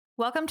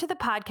Welcome to the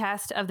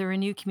podcast of the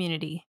Renew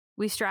community.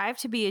 We strive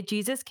to be a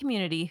Jesus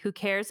community who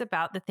cares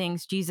about the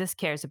things Jesus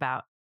cares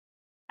about.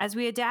 As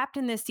we adapt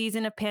in this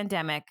season of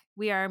pandemic,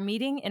 we are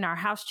meeting in our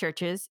house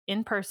churches,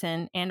 in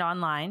person and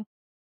online,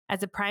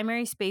 as a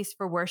primary space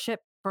for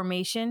worship,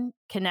 formation,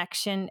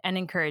 connection, and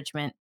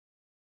encouragement.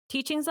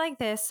 Teachings like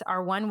this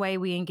are one way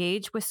we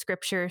engage with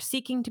Scripture,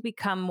 seeking to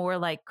become more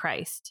like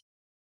Christ.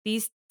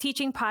 These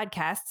teaching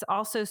podcasts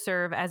also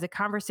serve as a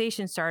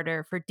conversation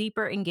starter for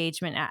deeper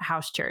engagement at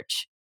house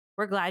church.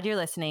 We're glad you're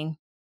listening.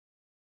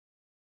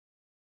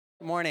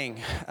 Good morning.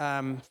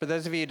 For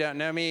those of you who don't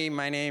know me,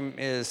 my name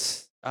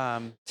is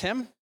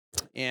Tim,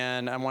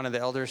 and I'm one of the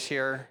elders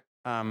here.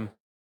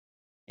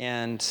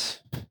 And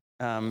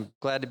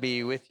glad to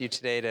be with you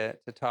today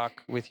to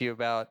talk with you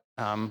about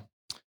the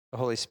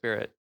Holy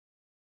Spirit.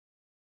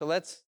 So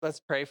let's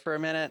pray for a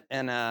minute,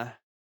 and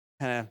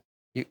kind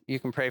of you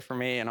can pray for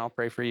me, and I'll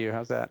pray for you.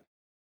 How's that?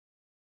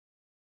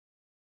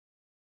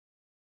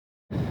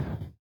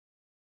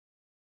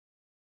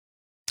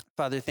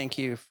 Father, thank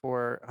you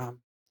for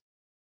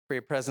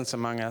your presence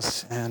among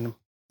us, and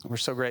we're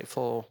so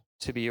grateful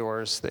to be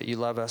yours, that you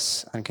love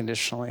us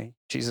unconditionally.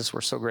 Jesus, we're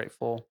so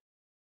grateful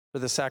for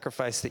the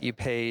sacrifice that you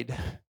paid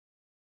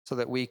so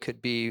that we could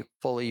be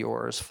fully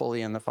yours,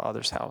 fully in the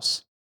Father's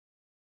house.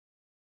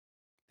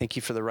 Thank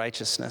you for the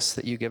righteousness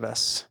that you give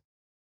us.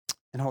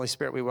 And Holy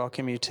Spirit, we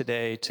welcome you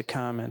today to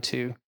come and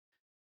to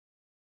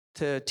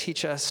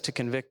teach us, to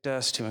convict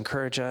us, to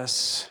encourage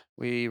us.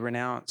 We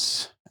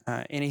renounce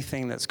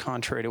anything that's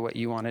contrary to what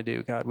you want to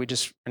do, God. We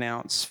just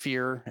renounce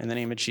fear in the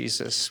name of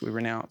Jesus. We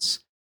renounce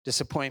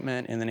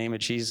disappointment in the name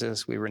of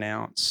Jesus. We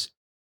renounce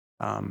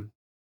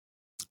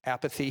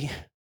apathy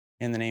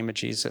in the name of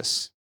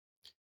Jesus.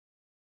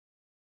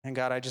 And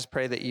God, I just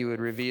pray that you would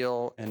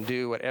reveal and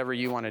do whatever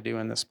you want to do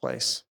in this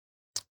place.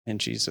 In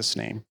Jesus'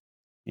 name,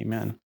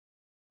 amen.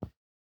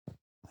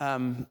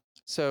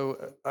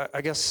 So I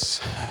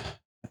guess,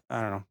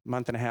 I don't know, a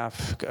month and a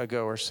half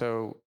ago or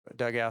so,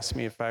 Doug asked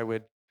me if I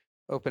would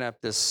open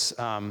up this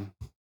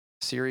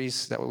series,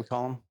 is that what we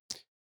call them?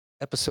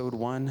 Episode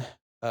 1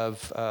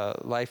 of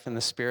Life in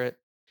the Spirit.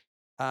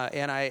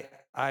 And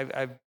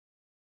I've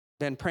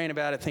been praying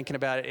about it, thinking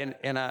about it,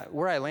 and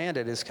where I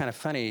landed is kind of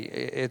funny.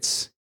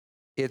 It's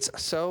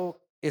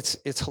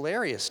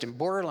hilarious, and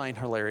borderline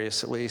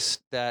hilarious at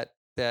least, that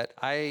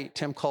I,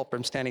 Tim Culp,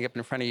 am standing up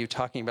in front of you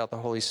talking about the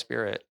Holy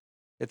Spirit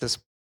at this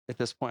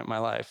point in my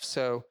life.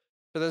 So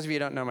for those of you who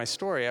don't know my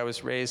story, I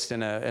was raised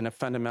in a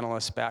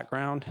fundamentalist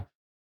background,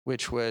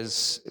 which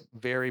was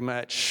very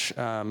much,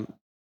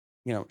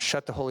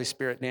 shut the Holy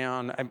Spirit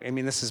down. I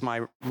mean, this is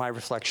my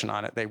reflection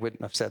on it. They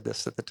wouldn't have said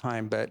this at the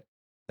time, but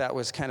that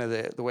was kind of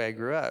the way I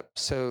grew up.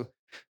 So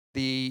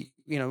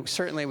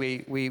certainly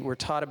we were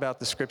taught about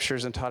the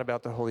Scriptures and taught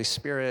about the Holy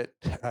Spirit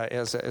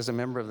as a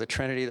member of the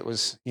Trinity. That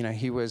was,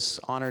 he was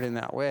honored in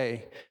that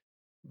way.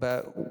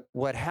 But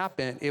what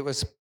happened, it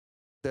was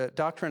the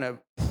doctrine of,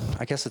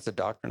 I guess it's a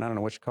doctrine, I don't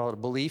know what you call it, a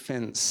belief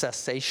in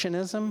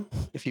cessationism,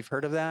 if you've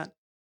heard of that,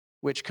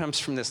 which comes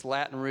from this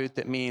Latin root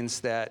that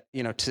means that,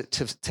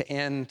 to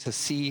end, to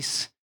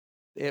cease.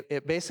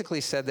 It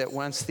basically said that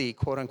once the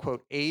quote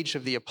unquote age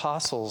of the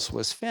apostles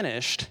was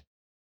finished,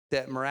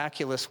 that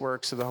miraculous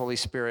works of the Holy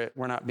Spirit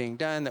were not being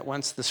done, that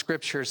once the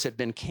Scriptures had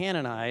been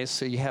canonized,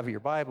 so you have your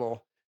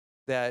Bible,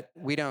 that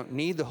we don't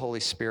need the Holy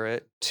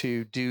Spirit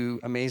to do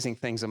amazing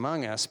things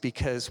among us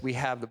because we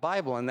have the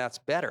Bible and that's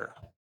better.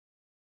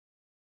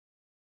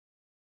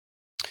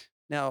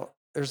 Now,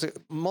 there's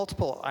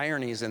multiple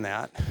ironies in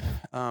that.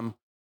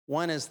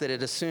 One is that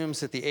it assumes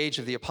that the age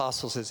of the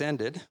apostles has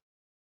ended.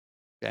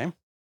 Okay.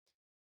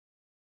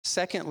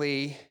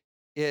 Secondly,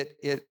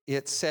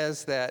 it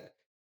says that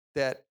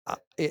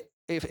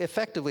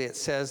effectively it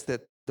says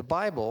that the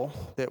Bible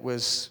that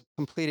was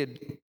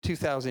completed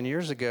 2,000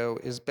 years ago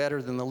is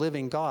better than the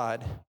living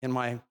God in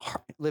my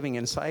heart, living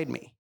inside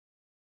me.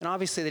 And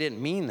obviously they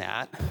didn't mean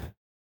that,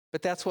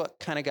 but that's what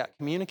kind of got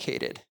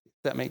communicated,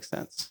 if that makes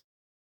sense.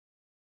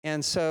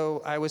 And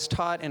so I was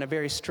taught in a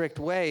very strict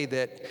way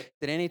that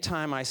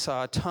anytime I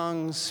saw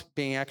tongues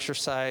being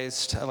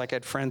exercised, like I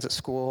had friends at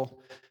school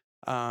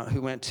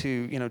who went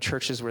to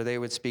churches where they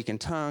would speak in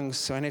tongues.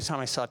 So anytime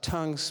I saw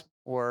tongues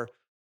or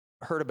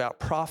heard about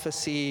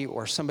prophecy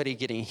or somebody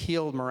getting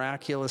healed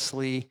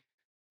miraculously,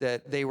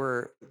 that they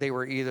were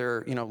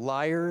either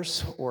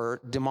liars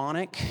or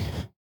demonic,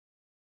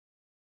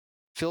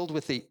 filled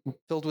with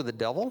the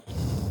devil,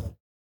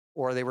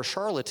 or they were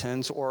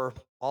charlatans, or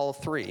all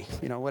three,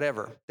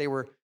 whatever.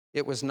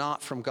 It was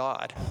not from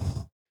God.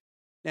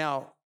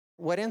 Now,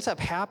 what ended up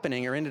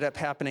happening,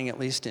 at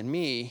least in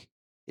me,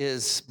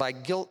 is by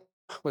guilt,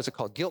 what's it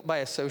called? Guilt by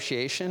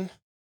association.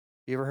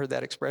 You ever heard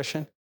that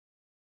expression?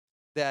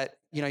 That,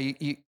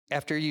 you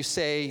after you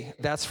say,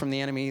 that's from the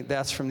enemy,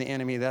 that's from the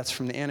enemy, that's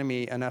from the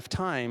enemy enough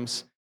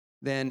times,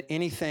 then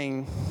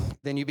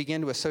you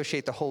begin to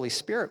associate the Holy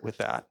Spirit with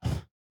that,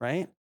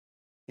 right?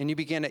 And you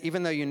begin to,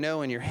 even though you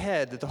know in your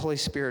head that the Holy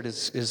Spirit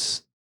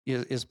is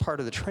part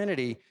of the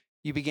Trinity,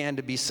 you began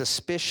to be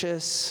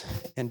suspicious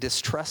and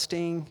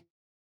distrusting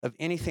of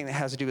anything that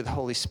has to do with the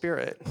Holy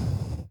Spirit.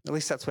 At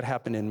least that's what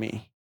happened in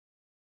me.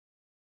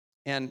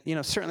 And,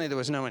 certainly there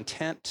was no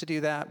intent to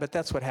do that, but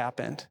that's what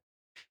happened.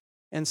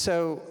 And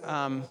so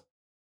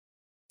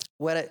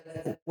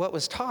what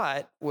was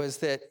taught was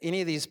that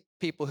any of these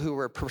people who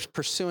were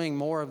pursuing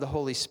more of the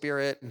Holy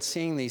Spirit and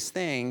seeing these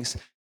things,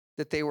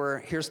 that they were,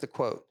 here's the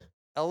quote,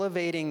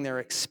 elevating their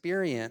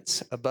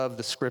experience above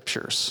the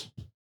scriptures.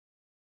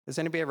 Has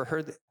anybody ever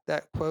heard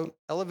that quote?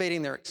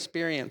 Elevating their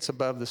experience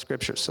above the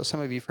scriptures. So some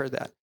of you have heard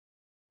that.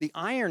 The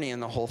irony in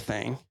the whole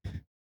thing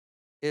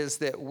is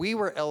that we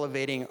were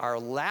elevating our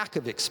lack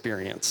of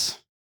experience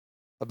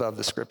above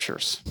the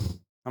scriptures.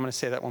 I'm going to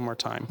say that one more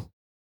time.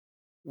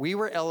 We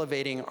were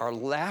elevating our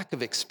lack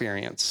of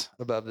experience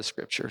above the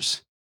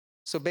scriptures.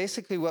 So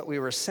basically what we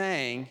were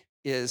saying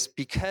is,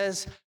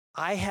 because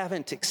I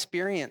haven't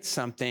experienced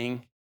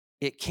something,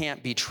 it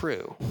can't be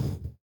true.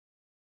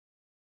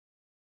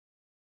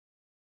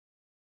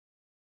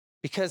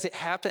 Because it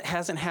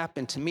hasn't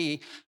happened to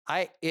me,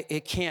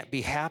 it can't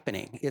be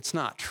happening. It's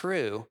not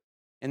true.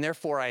 And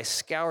therefore, I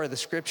scour the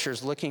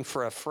scriptures looking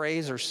for a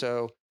phrase or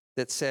so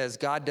that says,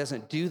 God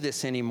doesn't do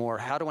this anymore.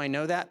 How do I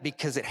know that?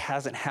 Because it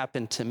hasn't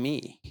happened to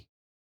me.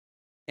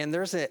 And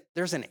there's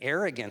an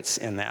arrogance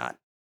in that.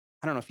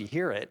 I don't know if you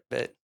hear it,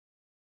 but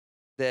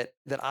that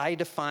I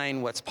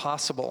define what's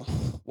possible.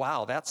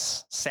 Wow,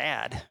 that's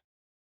sad.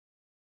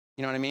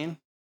 You know what I mean?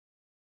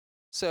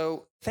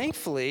 So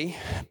thankfully,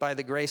 by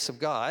the grace of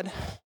God,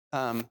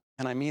 and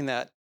I mean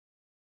that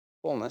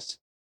fullness.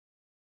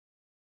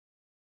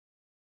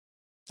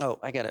 Oh,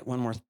 I got it. One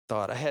more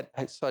thought.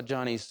 I saw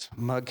Johnny's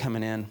mug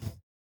coming in. Can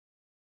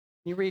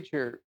you read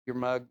your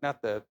mug?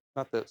 Not the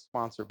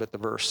sponsor, but the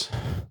verse.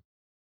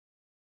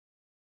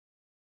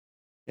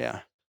 Yeah.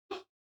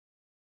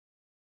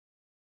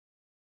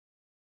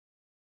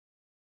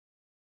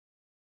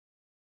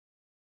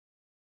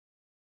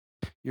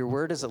 Your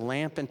word is a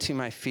lamp unto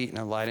my feet and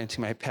a light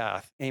unto my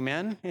path.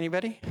 Amen?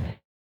 Anybody?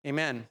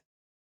 Amen.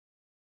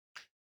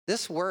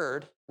 This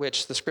word,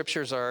 which the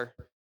scriptures are,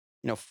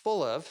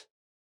 full of,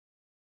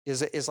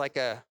 is like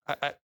I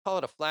call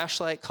it a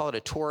flashlight, call it a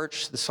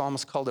torch. The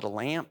psalmist called it a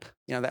lamp.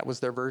 That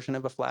was their version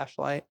of a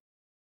flashlight.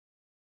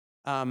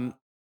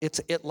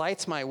 It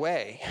lights my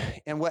way.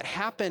 And what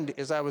happened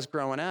as I was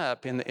growing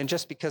up, and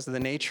just because of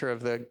the nature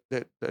of the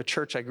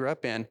church I grew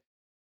up in,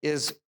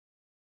 is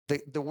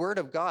the word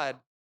of God,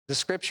 the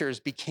scriptures,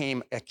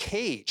 became a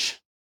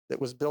cage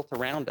that was built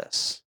around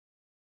us.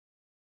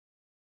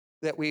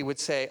 That we would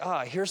say,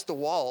 here's the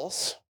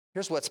walls,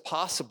 here's what's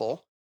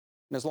possible.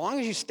 And as long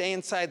as you stay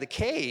inside the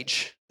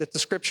cage that the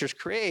scriptures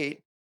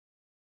create,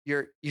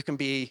 you can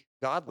be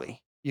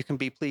godly. You can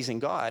be pleasing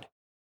God.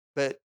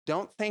 But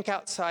don't think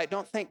outside,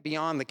 don't think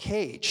beyond the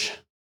cage.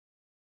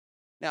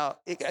 Now,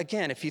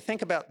 again, if you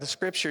think about the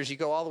scriptures, you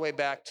go all the way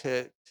back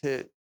to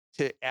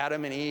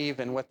Adam and Eve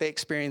and what they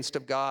experienced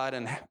of God,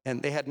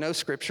 and they had no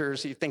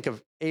scriptures. You think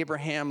of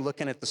Abraham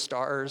looking at the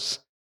stars,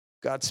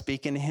 God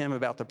speaking to him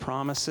about the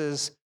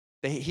promises.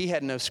 He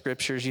had no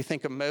scriptures. You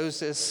think of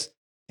Moses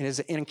and his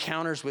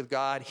encounters with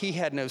God. He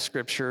had no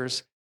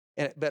scriptures.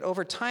 But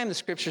over time, the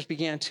scriptures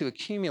began to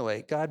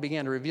accumulate. God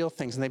began to reveal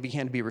things, and they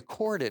began to be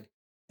recorded.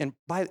 And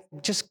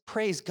just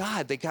praise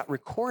God, they got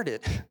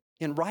recorded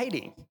in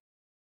writing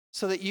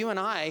so that you and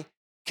I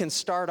can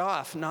start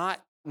off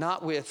not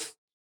with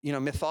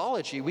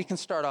mythology. We can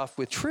start off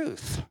with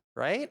truth,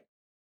 right?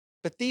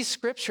 But these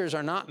scriptures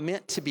are not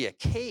meant to be a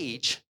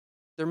cage.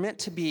 They're meant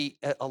to be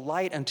a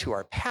light unto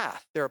our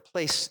path. They're a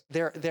place,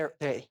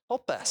 they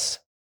help us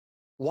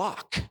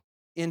walk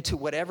into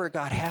whatever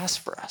God has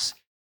for us.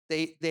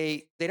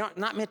 They don't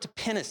not meant to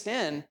pin us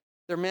in.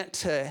 They're meant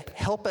to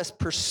help us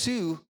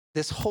pursue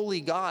this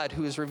holy God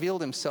who has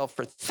revealed himself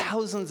for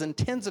thousands and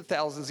tens of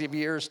thousands of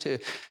years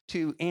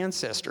to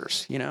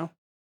ancestors,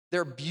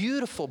 They're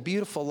beautiful,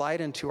 beautiful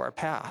light into our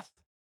path.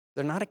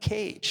 They're not a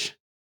cage.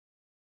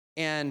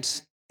 And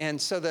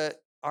so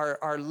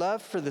our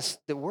love for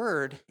the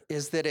word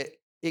is that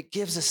it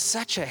gives us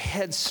such a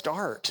head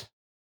start.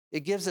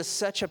 It gives us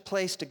such a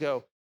place to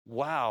go,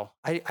 wow,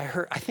 I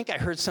think I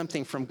heard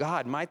something from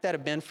God. Might that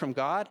have been from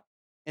God?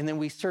 And then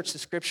we search the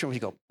scripture and we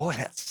go, boy,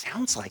 that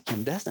sounds like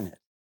him, doesn't it?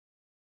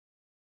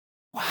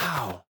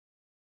 Wow.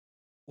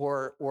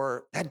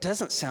 Or that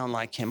doesn't sound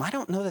like him. I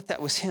don't know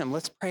that was him.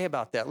 Let's pray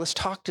about that. Let's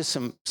talk to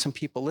some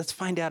people. Let's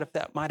find out if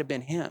that might have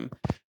been him.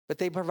 But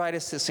they provide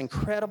us this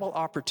incredible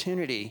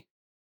opportunity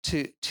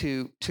to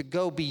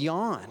go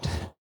beyond,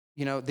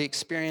 the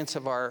experience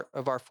of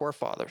our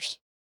forefathers.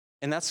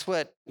 And that's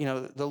what,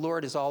 the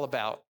Lord is all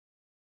about.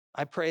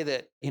 I pray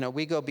that,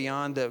 we go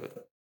beyond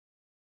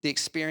the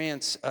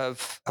experience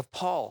of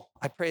Paul.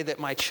 I pray that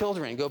my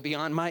children go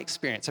beyond my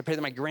experience. I pray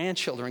that my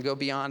grandchildren go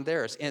beyond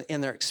theirs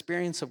in their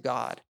experience of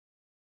God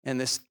and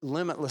this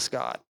limitless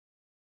God.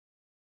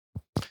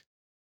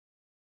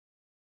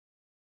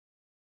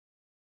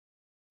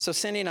 So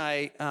Cindy and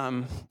I,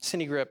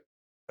 Cindy grew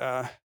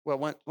up,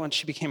 once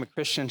she became a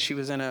Christian, she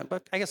was in a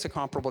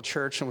comparable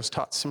church and was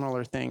taught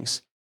similar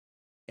things.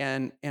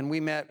 And we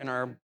met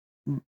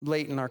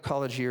late in our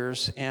college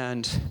years,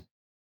 and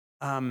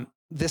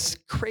this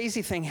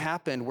crazy thing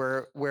happened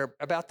where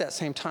about that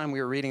same time we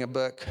were reading a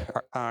book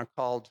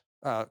called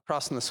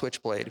Crossing the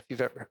Switchblade. If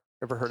you've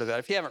ever heard of that.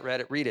 If you haven't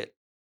read it, read it.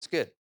 It's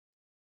good.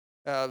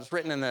 It was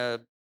written in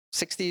the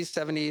 60s,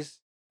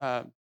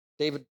 70s.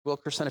 David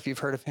Wilkerson, if you've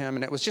heard of him.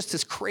 And it was just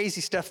this crazy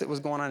stuff that was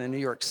going on in New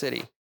York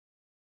City.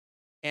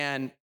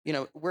 And,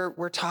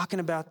 we're talking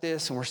about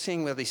this and we're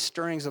seeing these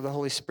stirrings of the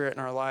Holy Spirit in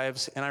our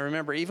lives. And I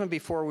remember even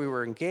before we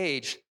were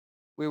engaged,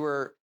 we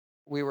were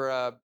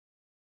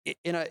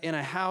in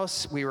a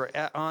house. We were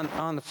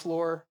on the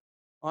floor,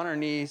 on our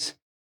knees,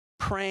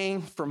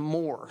 praying for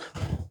more.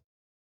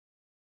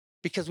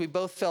 Because we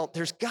both felt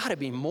there's got to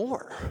be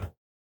more.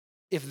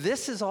 If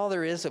this is all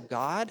there is of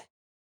God,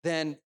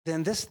 then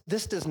this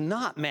does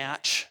not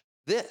match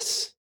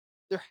this.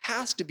 There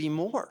has to be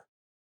more,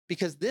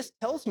 because this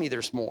tells me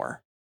there's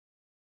more.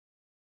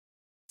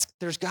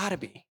 There's got to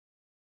be.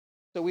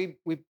 So we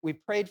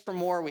prayed for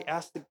more. We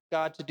asked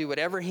God to do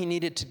whatever he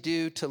needed to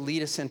do to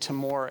lead us into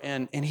more,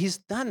 and he's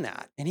done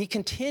that, and he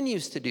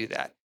continues to do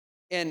that.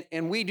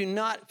 And we do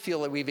not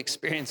feel that we've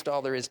experienced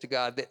all there is to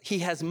God, that he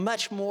has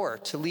much more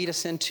to lead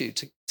us into,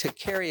 to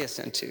carry us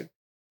into,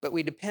 but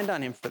we depend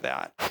on him for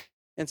that.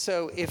 And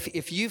so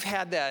if you've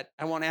had that,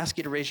 I won't ask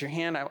you to raise your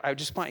hand. I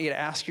just want you to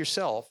ask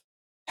yourself,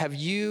 have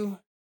you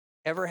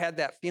ever had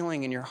that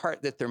feeling in your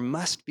heart that there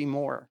must be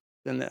more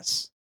than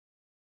this?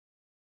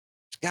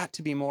 There's got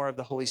to be more of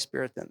the Holy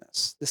Spirit than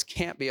this. This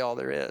can't be all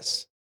there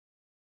is.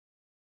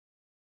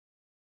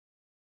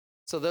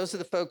 So those are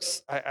the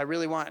folks I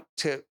really want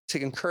to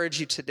encourage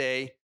you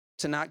today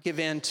to not give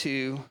in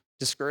to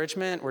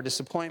discouragement or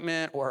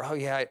disappointment or, oh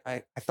yeah,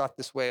 I thought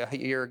this way a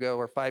year ago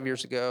or 5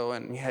 years ago,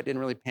 and yeah, it didn't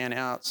really pan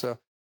out. So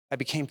I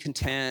became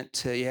content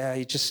to,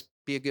 you just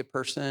be a good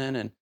person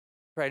and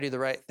try to do the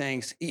right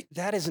things.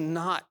 That is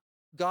not,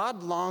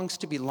 God longs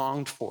to be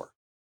longed for.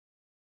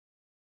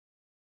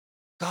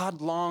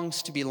 God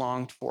longs to be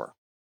longed for.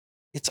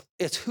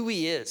 It's who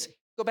he is.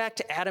 Go back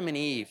to Adam and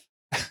Eve,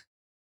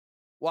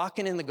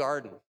 walking in the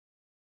garden.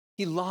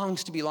 He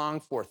longs to be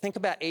longed for. Think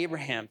about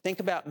Abraham. Think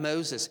about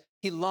Moses.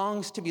 He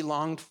longs to be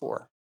longed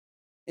for.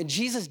 And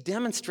Jesus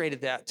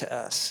demonstrated that to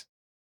us.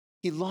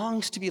 He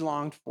longs to be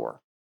longed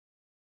for.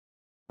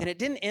 And it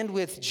didn't end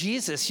with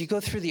Jesus. You go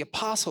through the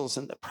apostles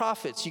and the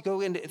prophets. You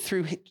go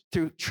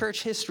through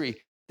church history.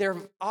 There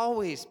have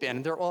always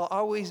been, there will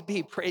always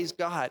be, praise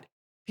God,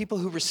 people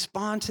who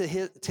respond to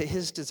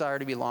his desire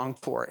to be longed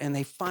for, and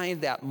they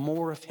find that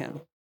more of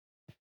him.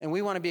 And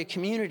we want to be a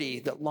community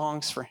that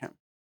longs for him.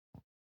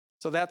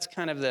 So that's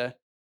kind of the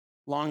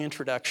long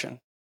introduction.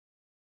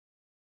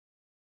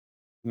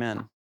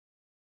 Amen.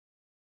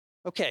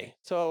 Okay,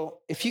 so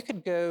if you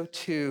could go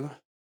to,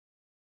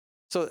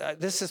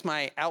 this is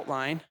my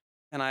outline,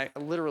 and I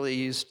literally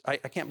used, I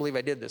can't believe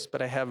I did this,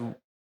 but I have,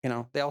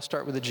 they all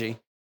start with a G.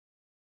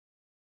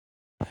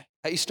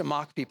 I used to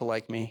mock people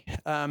like me.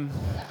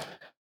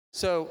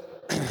 So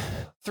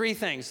three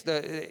things.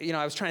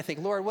 I was trying to think,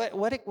 Lord, what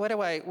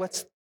do I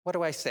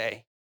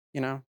say?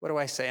 What do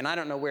I say? And I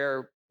don't know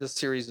where this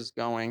series is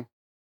going,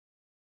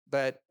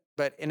 but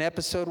in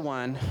episode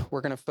 1,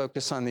 we're going to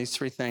focus on these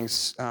three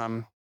things: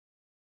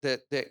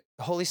 that the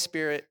Holy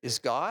Spirit is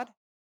God,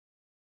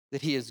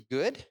 that he is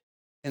good,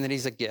 and that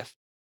he's a gift.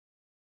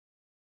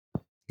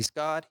 He's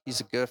God,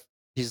 he's a gift,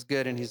 he's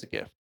good, and he's a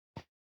gift.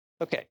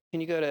 Okay,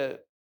 can you go to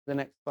the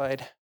next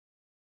slide?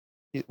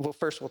 Well,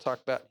 first we'll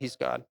talk about he's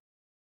God.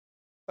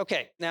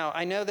 Okay, now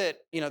I know that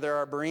there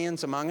are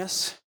Bereans among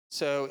us,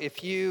 so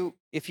if you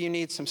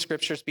need some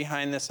scriptures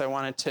behind this, I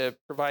wanted to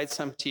provide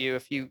some to you.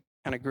 If you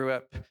kind of grew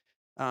up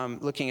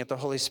looking at the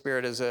Holy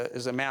Spirit as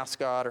a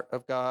mascot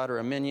of God or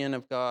a minion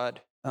of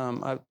God,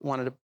 I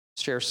wanted to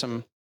share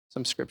some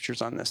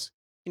scriptures on this.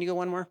 Can you go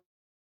one more?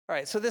 All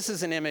right, so this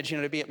is an image.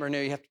 To be at Renew,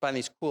 you have to find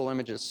these cool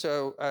images.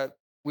 So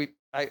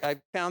I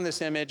found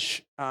this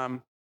image,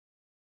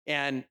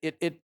 and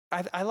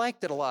I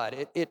liked it a lot.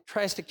 It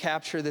tries to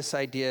capture this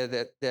idea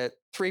that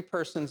three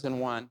persons in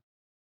one.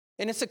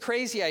 And it's a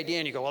crazy idea,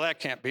 and you go, well, that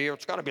can't be.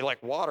 It's got to be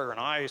like water and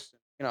ice.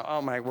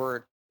 Oh my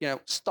word.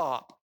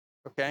 Stop,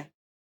 okay?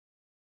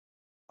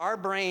 Our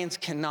brains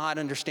cannot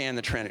understand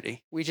the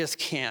Trinity. We just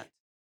can't.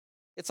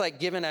 It's like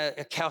giving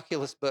a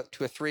calculus book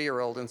to a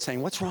 3-year-old and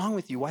saying, what's wrong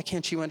with you? Why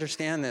can't you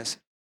understand this?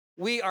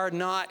 We are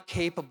not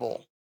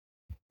capable.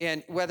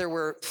 And whether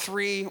we're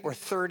 3 or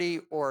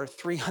 30 or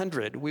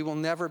 300, we will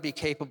never be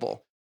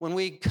capable. When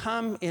we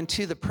come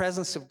into the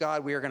presence of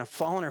God, we are going to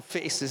fall on our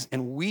faces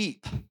and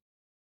weep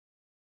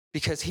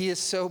because he is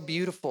so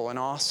beautiful and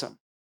awesome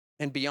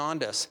and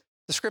beyond us.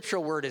 The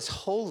scriptural word is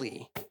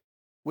holy,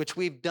 which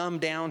we've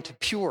dumbed down to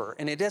pure.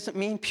 And it doesn't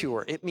mean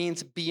pure. It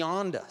means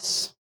beyond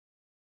us.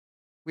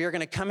 We are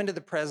going to come into the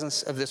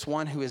presence of this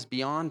one who is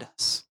beyond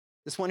us,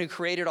 this one who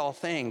created all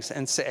things,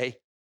 and say,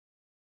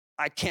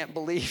 I can't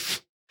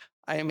believe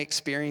I am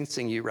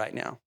experiencing you right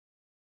now.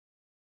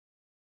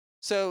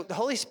 So the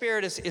Holy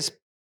Spirit is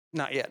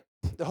not yet.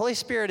 The Holy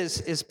Spirit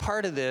is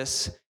part of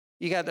this.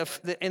 You got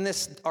and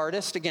this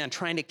artist, again,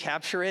 trying to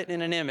capture it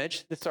in an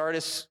image. This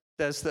artist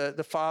Does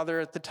the Father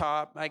at the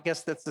top? I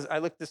guess I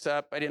looked this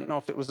up. I didn't know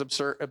if it was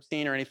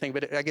obscene or anything,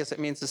 but I guess it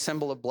means the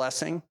symbol of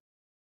blessing,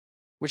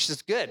 which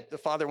is good. The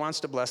Father wants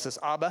to bless us.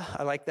 Abba,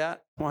 I like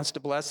that, wants to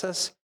bless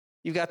us.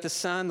 You got the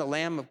Son, the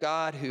Lamb of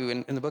God, who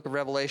in the book of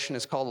Revelation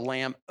is called a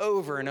lamb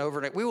over and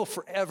over. We will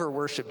forever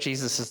worship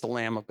Jesus as the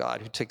Lamb of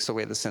God who takes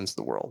away the sins of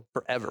the world,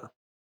 forever.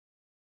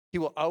 He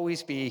will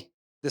always be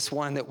this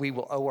one that we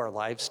will owe our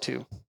lives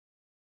to.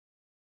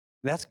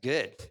 That's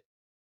good.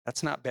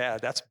 That's not bad.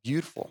 That's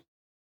beautiful.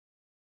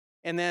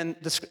 And then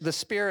the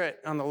Spirit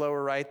on the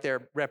lower right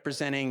there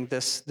representing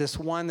this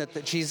one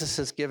that Jesus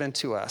has given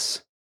to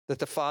us, that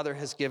the Father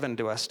has given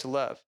to us to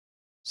love.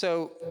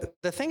 So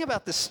the thing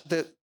about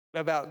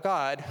about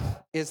God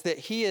is that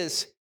he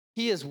is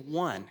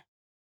one.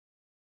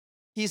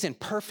 He's in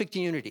perfect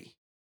unity.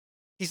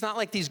 He's not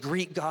like these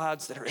Greek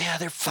gods that are,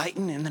 they're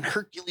fighting, and then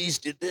Hercules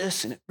did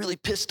this, and it really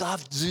pissed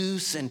off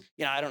Zeus. And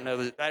I don't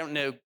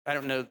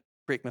know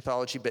Greek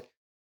mythology, but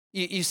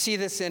you see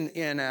this in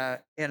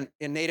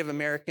Native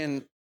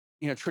American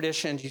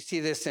traditions. You see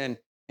this in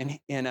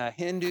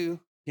Hindu.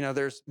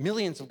 There's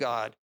millions of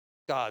gods,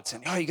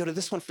 and you go to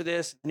this one for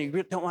this, and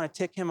you don't want to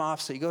tick him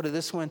off, so you go to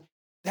this one.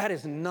 That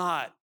is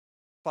not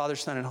Father,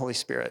 Son, and Holy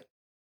Spirit.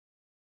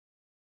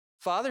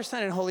 Father,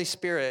 Son, and Holy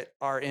Spirit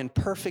are in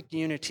perfect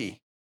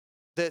unity.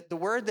 The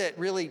word that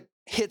really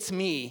hits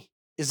me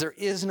is there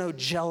is no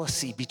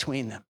jealousy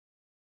between them.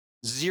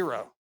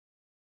 Zero.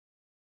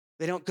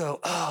 They don't go,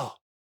 oh,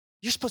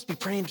 you're supposed to be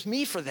praying to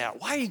me for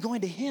that. Why are you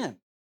going to him?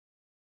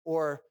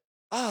 Or,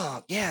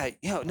 oh, yeah,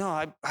 no,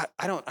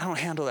 I don't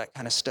handle that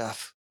kind of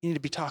stuff. You need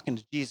to be talking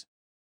to Jesus.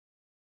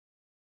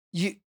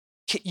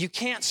 You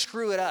can't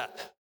screw it up.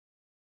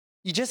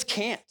 You just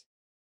can't,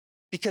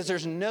 because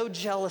there's no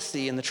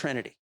jealousy in the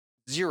Trinity.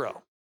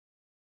 Zero.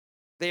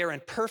 They are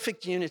in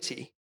perfect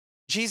unity.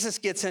 Jesus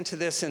gets into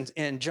this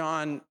in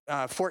John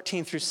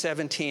 14 through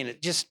 17.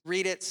 Just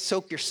read it,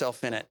 soak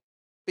yourself in it.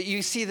 But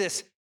you see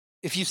this,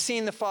 if you've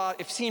seen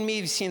me,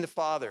 you've seen the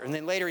Father. And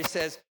then later he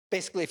says,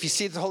 basically, if you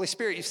see the Holy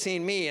Spirit, you've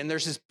seen me. And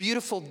there's this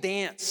beautiful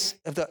dance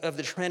of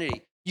the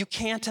Trinity. You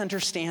can't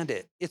understand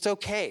it. It's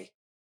okay.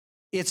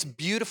 It's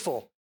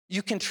beautiful.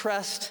 You can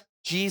trust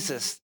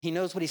Jesus. He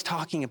knows what he's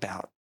talking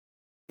about.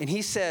 And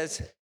he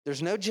says,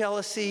 there's no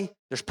jealousy.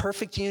 There's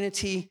perfect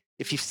unity.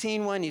 If you've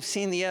seen one, you've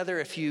seen the other.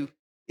 If you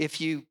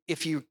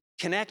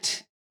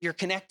connect, you're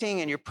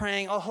connecting and you're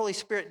praying, oh, Holy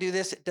Spirit, do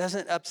this. It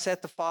doesn't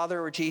upset the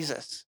Father or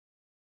Jesus.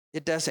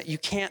 It doesn't. You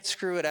can't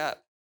screw it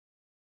up,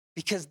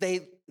 because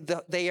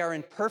they are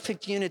in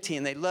perfect unity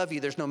and they love you.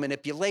 There's no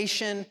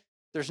manipulation.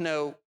 There's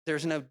no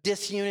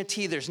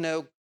disunity. There's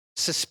no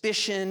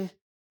suspicion.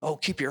 Oh,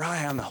 keep your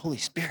eye on the Holy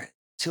Spirit.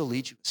 He'll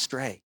lead you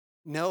astray.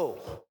 No,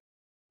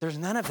 there's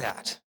none of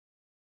that.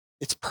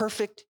 It's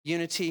perfect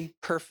unity,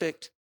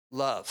 perfect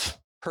love,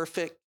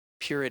 perfect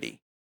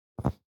purity.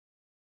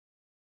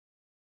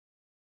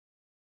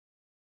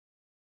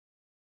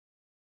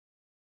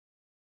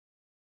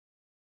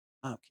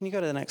 Can you go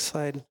to the next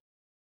slide?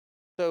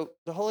 So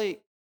the Holy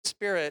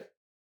Spirit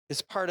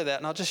is part of that.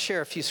 And I'll just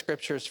share a few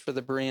scriptures for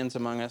the Bereans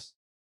among us.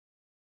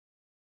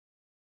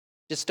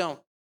 Just don't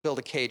build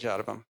a cage out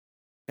of them.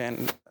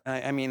 And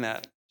I mean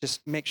that.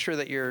 Just make sure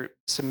that you're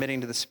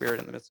submitting to the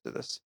Spirit in the midst of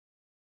this.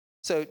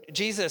 So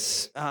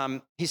Jesus,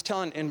 he's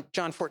telling, in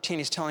John 14,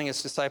 he's telling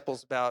his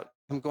disciples about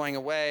him going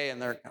away,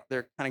 and they're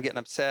kind of getting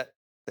upset.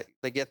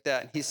 They get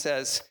that. And he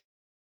says,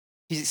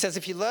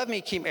 if you love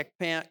me, keep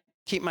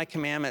my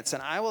commandments,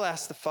 and I will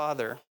ask the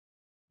Father,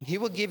 and he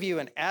will give you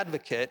an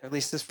advocate, at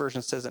least this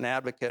version says an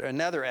advocate,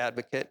 another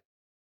advocate,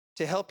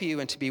 to help you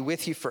and to be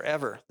with you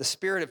forever, the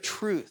Spirit of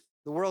truth.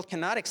 The world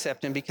cannot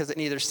accept him because it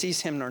neither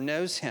sees him nor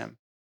knows him.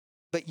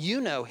 But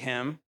you know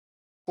him,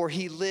 for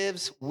he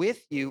lives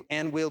with you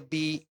and will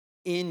be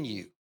in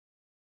you.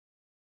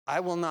 I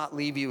will not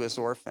leave you as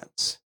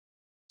orphans.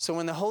 So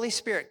when the Holy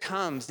Spirit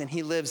comes and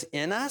he lives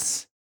in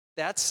us,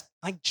 that's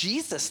like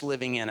Jesus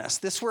living in us.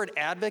 This word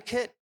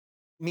advocate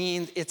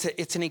means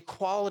it's an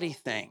equality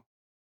thing.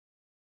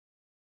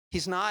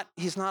 He's not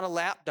a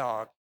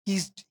lapdog.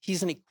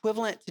 He's an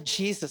equivalent to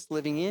Jesus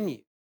living in you.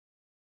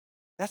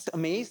 That's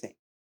amazing.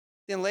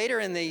 Then later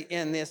in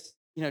this,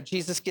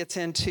 Jesus gets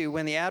into,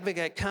 when the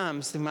advocate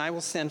comes, whom I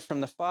will send from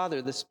the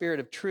Father, the Spirit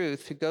of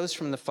truth, who goes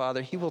from the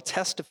Father, he will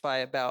testify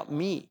about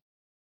me.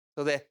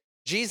 So that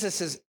Jesus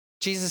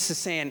is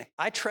saying,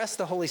 I trust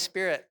the Holy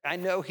Spirit. I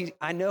know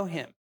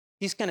him.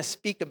 He's going to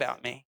speak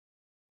about me.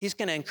 He's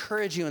going to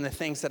encourage you in the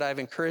things that I've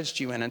encouraged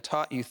you in and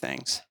taught you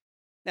things.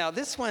 Now,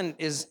 this one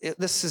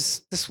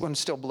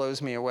still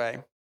blows me away.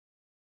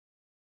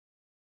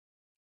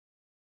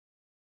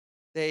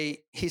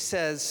 He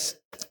says,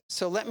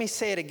 so let me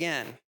say it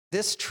again.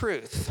 This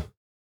truth,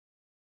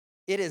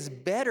 it is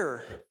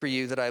better for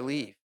you that I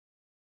leave.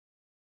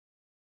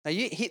 Now,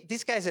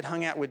 these guys had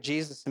hung out with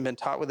Jesus and been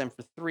taught with him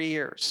for 3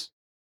 years.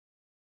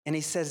 And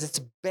he says, it's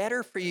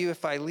better for you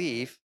if I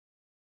leave.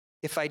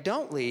 If I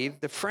don't leave,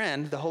 the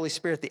friend, the Holy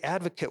Spirit, the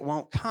advocate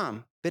won't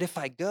come. But if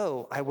I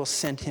go, I will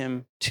send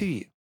him to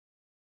you.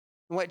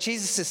 And what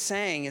Jesus is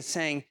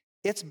saying,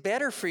 it's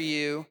better for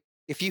you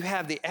If you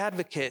have the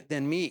advocate,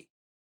 then me.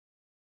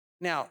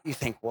 Now you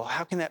think, well,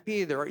 how can that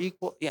be? They're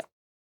equal. Yeah,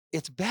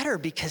 it's better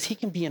because he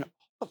can be in all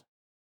of it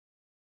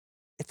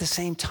at the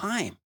same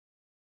time.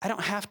 I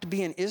don't have to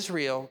be in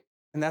Israel,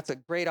 and that's a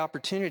great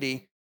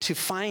opportunity to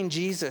find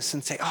Jesus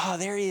and say, oh,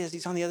 there he is.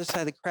 He's on the other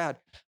side of the crowd.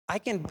 I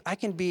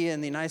can be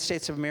in the United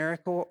States of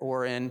America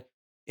or in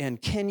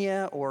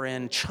Kenya or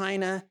in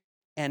China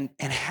and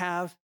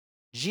have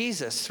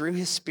Jesus through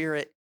his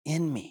Spirit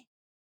in me.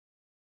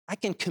 I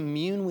can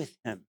commune with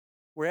him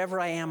wherever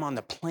I am on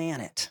the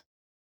planet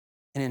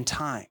and in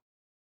time.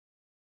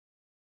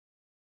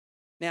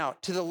 Now,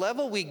 to the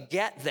level we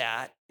get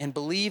that and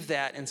believe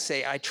that and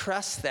say, I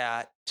trust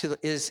that,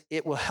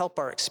 it will help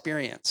our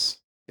experience.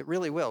 It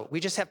really will. We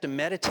just have to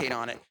meditate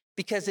on it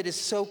because it is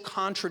so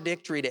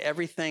contradictory to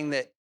everything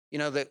that,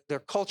 their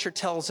culture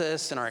tells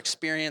us and our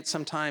experience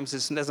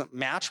sometimes doesn't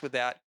match with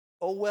that.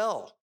 Oh,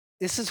 well,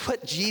 this is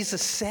what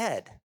Jesus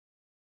said.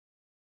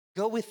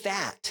 Go with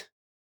that.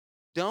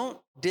 Don't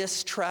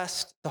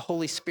distrust the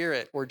Holy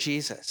Spirit or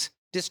Jesus.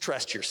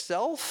 Distrust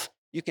yourself.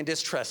 You can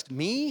distrust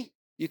me.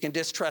 You can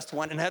distrust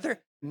one another.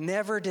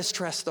 Never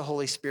distrust the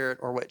Holy Spirit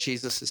or what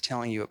Jesus is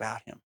telling you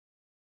about him.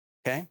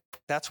 Okay?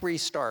 That's where you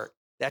start.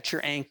 That's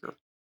your anchor.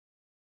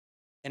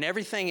 And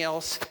everything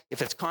else,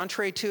 if it's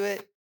contrary to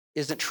it,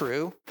 isn't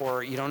true,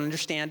 or you don't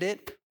understand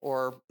it,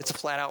 or it's a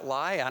flat out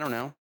lie, I don't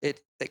know. It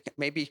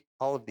maybe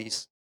all of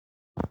these.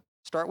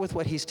 Start with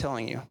what he's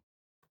telling you.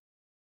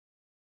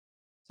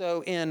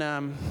 So in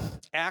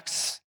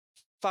Acts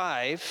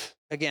 5,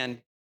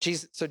 again,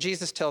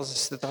 Jesus tells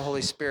us that the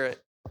Holy Spirit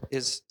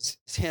is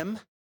him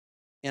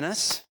in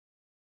us.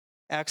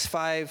 Acts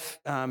 5,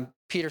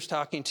 Peter's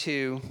talking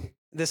to,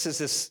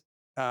 this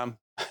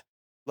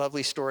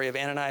lovely story of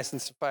Ananias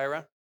and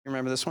Sapphira. You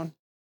remember this one?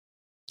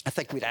 I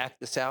think we'd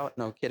act this out.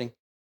 No kidding.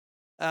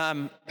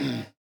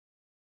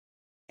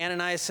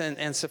 Ananias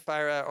and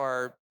Sapphira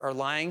are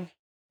lying,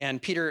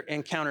 and Peter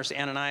encounters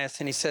Ananias,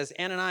 and he says,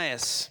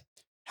 Ananias,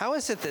 how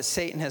is it that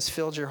Satan has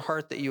filled your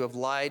heart that you have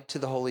lied to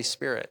the Holy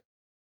Spirit?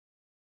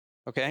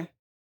 Okay?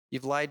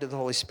 You've lied to the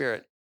Holy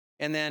Spirit.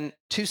 And then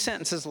 2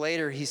 sentences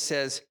later, he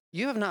says,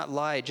 you have not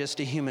lied just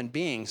to human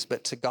beings,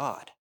 but to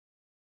God.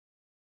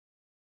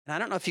 And I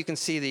don't know if you can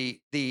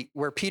see the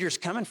where Peter's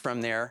coming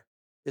from there,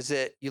 is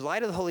that you lie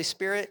to the Holy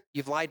Spirit,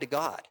 you've lied to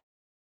God.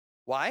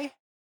 Why?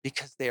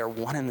 Because they are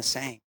one and the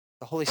same.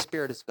 The Holy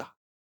Spirit is God.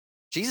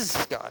 Jesus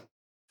is God.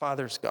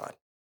 Father is God.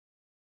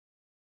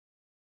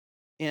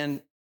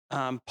 And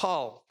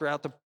Paul,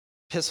 throughout the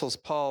epistles,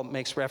 Paul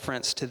makes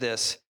reference to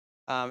this.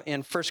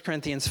 In 1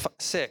 Corinthians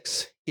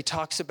 6, he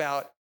talks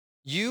about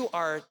you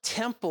are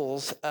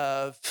temples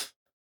of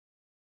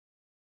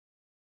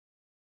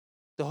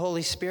the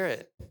Holy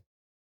Spirit.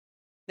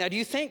 Now, do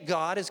you think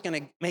God is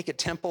going to make a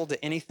temple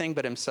to anything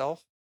but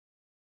himself?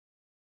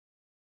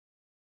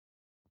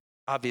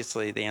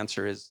 Obviously, the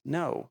answer is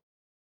no.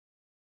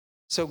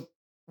 So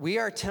we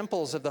are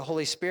temples of the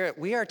Holy Spirit.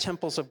 We are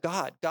temples of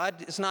God.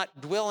 God is not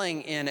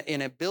dwelling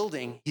in a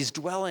building. He's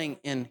dwelling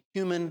in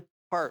human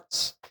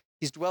hearts.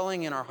 He's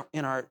dwelling in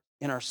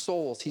our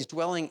souls. He's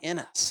dwelling in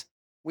us.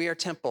 We are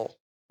temples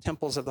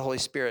of the Holy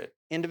Spirit,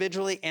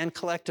 individually and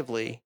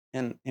collectively.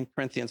 In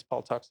Corinthians,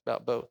 Paul talks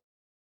about both.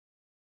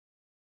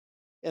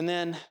 And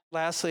then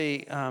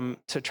lastly,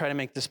 to try to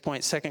make this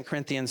point, 2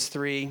 Corinthians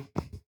 3,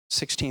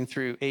 16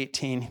 through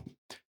 18,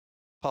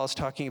 Paul's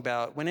talking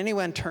about when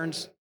anyone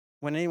turns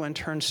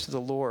to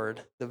the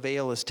Lord, the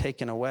veil is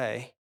taken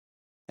away.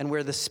 And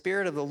where the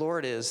Spirit of the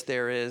Lord is,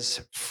 there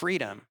is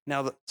freedom.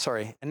 Now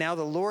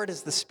the Lord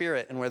is the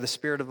Spirit, and where the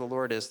Spirit of the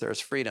Lord is, there is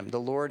freedom. The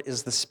Lord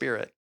is the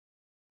Spirit.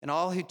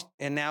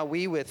 And now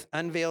we, with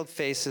unveiled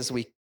faces,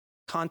 we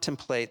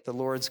contemplate the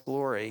Lord's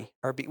glory.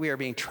 We are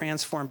being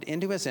transformed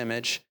into his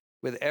image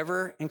with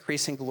ever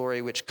increasing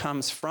glory, which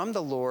comes from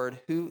the Lord,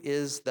 who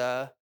is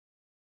the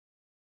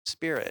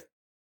Spirit.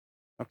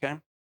 Okay?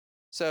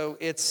 So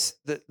it's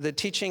the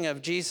teaching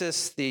of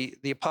Jesus, the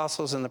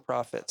apostles, and the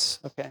prophets.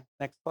 Okay,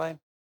 next slide.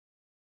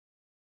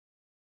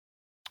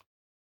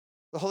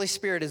 The Holy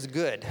Spirit is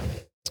good.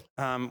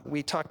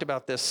 We talked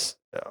about this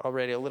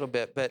already a little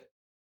bit, but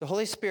the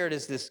Holy Spirit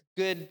is this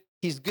good.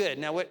 He's good.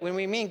 Now, when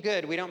we mean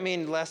good, we don't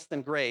mean less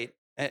than great.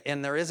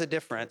 And there is a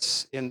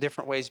difference in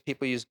different ways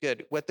people use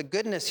good. What the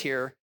goodness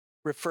here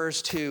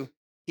refers to,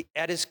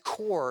 at his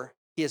core,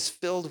 he is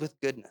filled with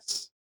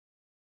goodness.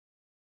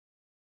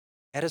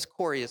 At his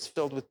core, he is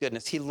filled with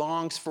goodness. He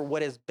longs for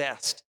what is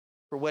best,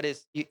 for what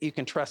is, you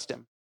can trust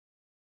him.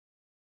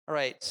 All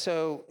right,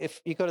 so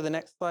if you go to the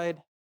next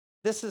slide.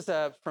 This is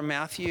from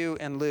Matthew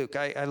and Luke.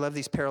 I love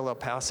these parallel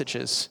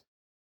passages.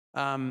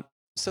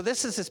 So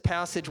this is this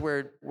passage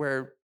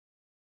where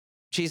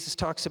Jesus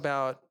talks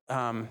about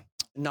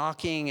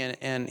knocking,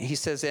 and he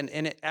says,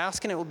 and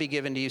ask and it will be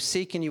given to you,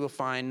 seek and you will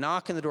find,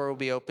 knock and the door will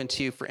be open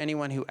to you. For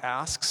anyone who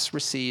asks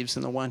receives,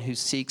 and the one who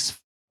seeks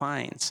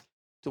finds.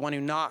 The one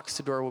who knocks,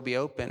 the door will be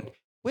open.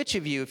 Which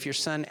of you, if your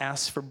son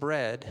asks for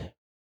bread,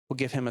 will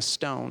give him a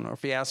stone? Or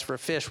if he asks for a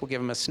fish, will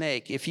give him a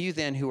snake? If you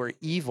then, who are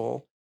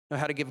evil, know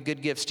how to give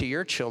good gifts to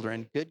your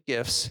children, good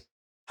gifts,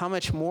 how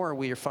much more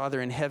will your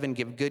Father in heaven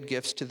give good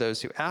gifts to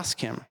those who ask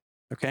him?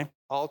 Okay,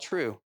 all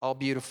true, all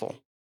beautiful.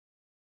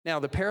 Now,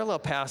 the parallel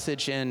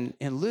passage in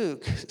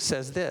Luke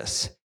says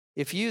this: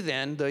 if you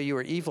then, though you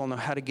are evil, know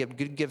how to give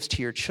good gifts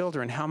to your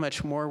children, how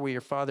much more will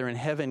your Father in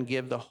heaven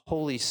give the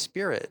Holy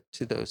Spirit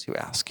to those who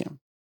ask him?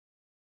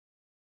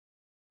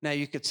 Now,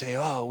 you could say,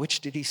 oh,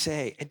 which did he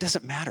say? It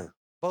doesn't matter.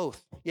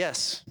 Both,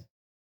 yes.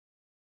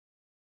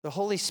 The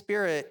Holy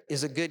Spirit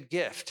is a good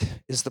gift,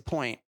 is the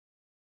point.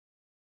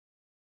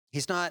 He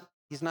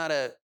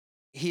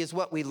is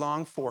what we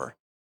long for.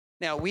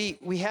 Now, we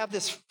have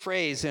this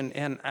phrase,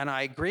 and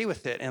I agree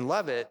with it and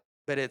love it,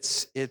 but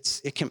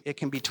it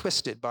can be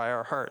twisted by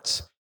our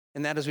hearts.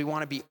 And that is, we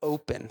want to be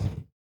open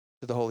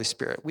to the Holy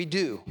Spirit. We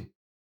do.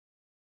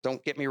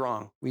 Don't get me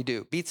wrong. We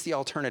do. Beats the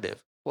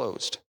alternative,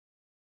 closed.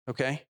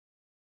 Okay?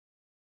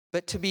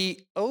 But to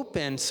be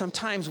open,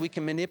 sometimes we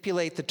can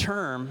manipulate the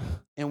term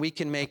and we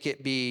can make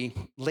it be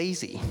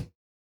lazy.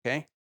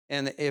 Okay?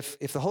 And if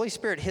the Holy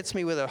Spirit hits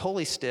me with a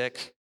holy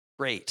stick,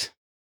 great.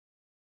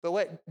 But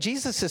what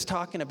Jesus is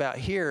talking about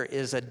here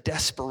is a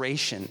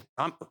desperation.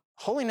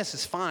 Holiness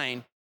is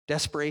fine.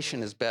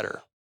 Desperation is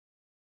better.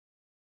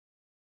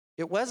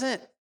 It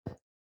wasn't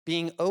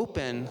being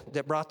open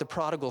that brought the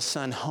prodigal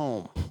son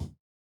home.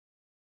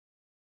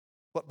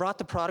 What brought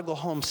the prodigal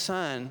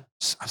son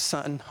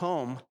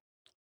home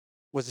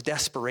was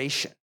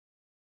desperation.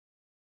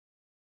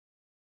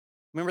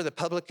 Remember the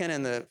publican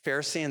and the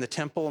Pharisee in the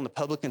temple, and the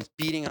publican's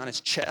beating on his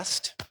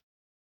chest?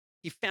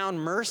 He found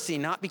mercy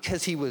not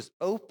because he was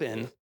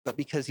open, but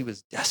because he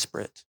was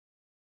desperate,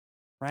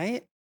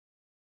 right?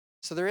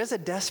 So there is a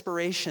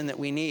desperation that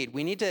we need.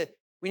 We need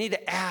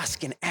to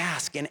ask and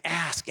ask and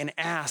ask and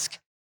ask,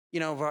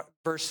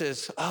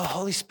 versus, oh,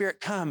 Holy Spirit,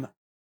 come.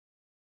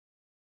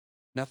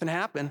 Nothing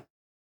happened.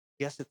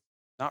 Guess it's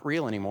not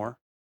real anymore.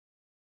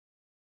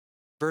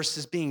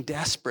 Versus being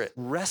desperate,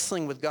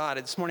 wrestling with God.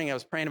 This morning I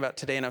was praying about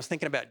today, and I was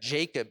thinking about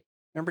Jacob.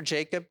 Remember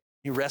Jacob?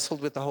 He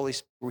wrestled with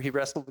he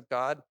wrestled with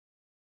God.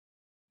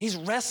 He's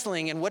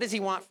wrestling, and what does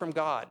he want from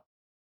God?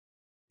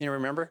 You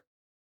remember?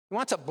 He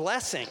wants a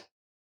blessing.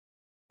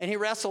 And he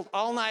wrestled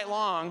all night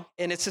long,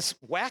 and it's this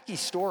wacky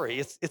story.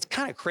 It's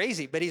kind of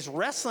crazy, but he's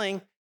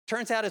wrestling.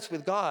 Turns out it's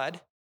with God,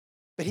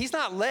 but he's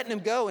not letting him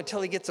go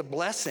until he gets a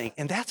blessing.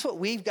 And that's what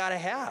we've got to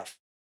have.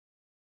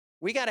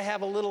 We got to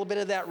have a little bit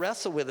of that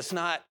wrestle with us,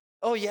 not,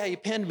 oh yeah, you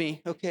pinned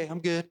me. Okay, I'm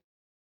good.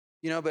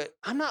 But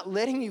I'm not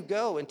letting you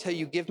go until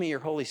you give me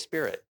your Holy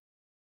Spirit.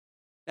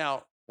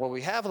 Now,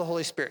 we have the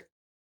Holy Spirit.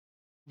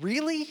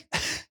 Really?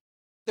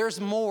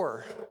 There's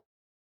more.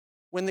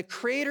 When the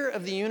creator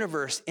of the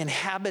universe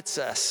inhabits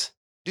us,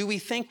 do we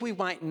think we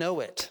might know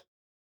it?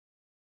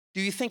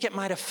 Do you think it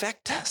might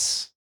affect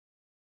us?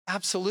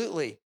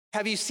 Absolutely.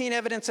 Have you seen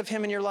evidence of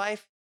him in your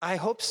life? I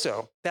hope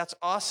so. That's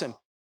awesome.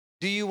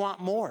 Do you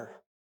want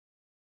more?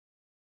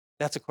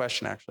 That's a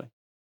question, actually.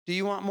 Do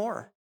you want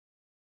more?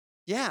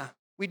 Yeah,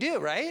 we do,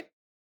 right?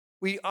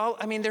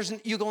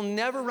 You'll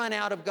never run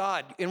out of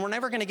God, and we're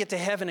never going to get to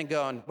heaven and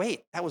go,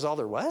 wait, that was all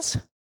there was?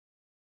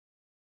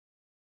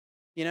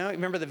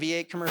 Remember the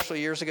V8 commercial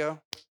years ago?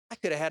 I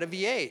could have had a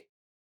V8.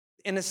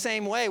 In the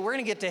same way, we're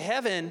going to get to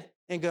heaven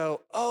and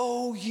go,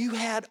 oh, you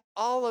had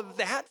all of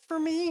that for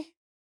me?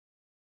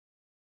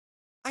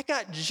 I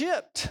got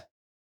gypped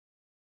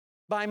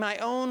by my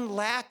own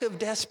lack of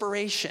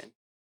desperation.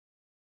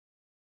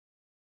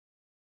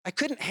 I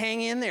couldn't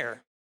hang in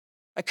there.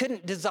 I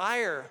couldn't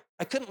desire.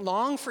 I couldn't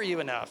long for you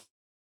enough.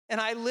 And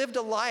I lived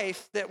a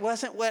life that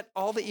wasn't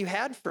all that you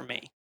had for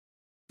me.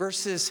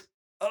 Versus,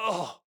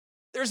 oh,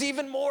 there's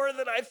even more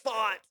than I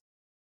thought.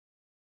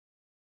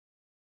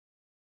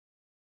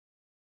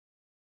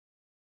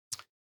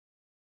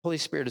 Holy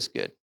Spirit is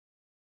good.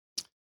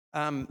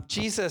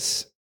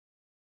 Jesus,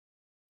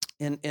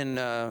 in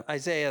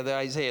Isaiah,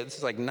 this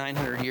is like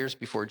 900 years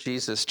before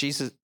Jesus.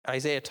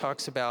 Isaiah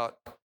talks about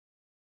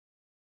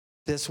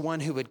this one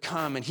who would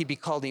come, and he'd be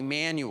called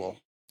Emmanuel,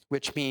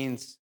 which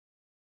means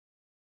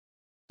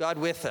God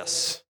with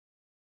us.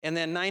 And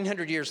then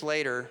 900 years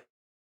later,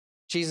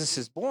 Jesus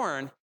is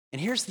born, and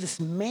here's this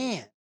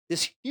man,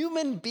 this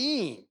human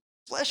being,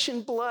 flesh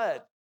and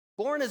blood,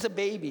 born as a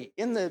baby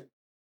in the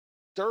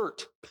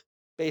dirt,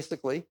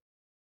 basically,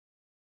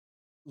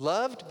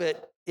 loved,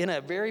 but in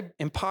a very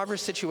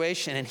impoverished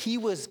situation, and he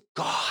was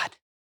God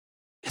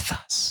with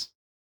us.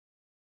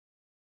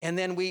 And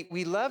then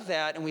we love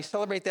that, and we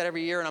celebrate that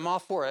every year, and I'm all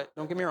for it,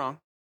 don't get me wrong.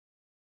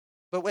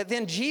 But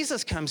then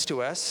Jesus comes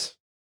to us,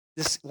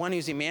 this one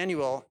who's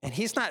Emmanuel, and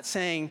he's not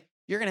saying,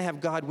 you're going to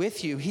have God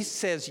with you. He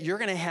says, you're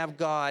going to have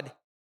God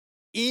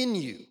in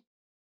you.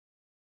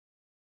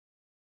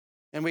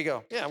 And we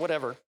go, yeah,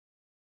 whatever.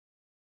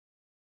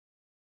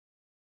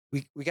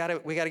 We got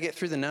to get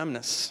through the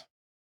numbness.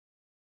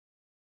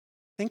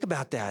 Think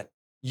about that.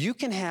 You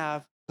can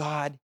have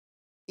God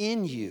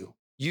in you.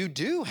 You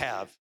do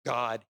have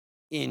God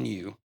in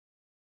you.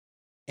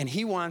 And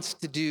he wants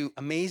to do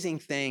amazing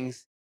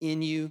things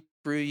in you,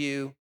 through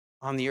you,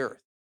 on the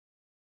earth.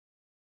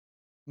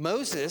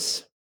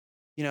 Moses,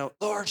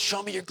 Lord,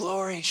 show me your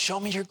glory, show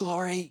me your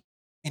glory.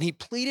 And he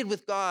pleaded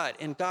with God,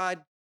 and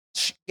God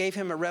gave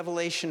him a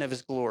revelation of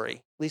his glory,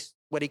 at least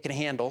what he could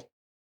handle.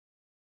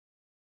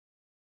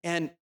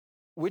 And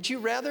would you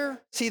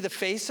rather see the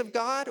face of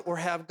God or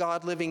have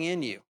God living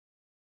in you?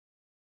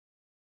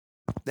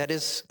 That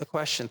is a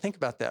question. Think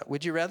about that.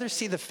 Would you rather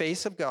see the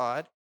face of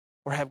God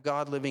or have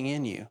God living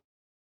in you?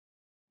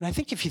 And I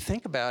think if you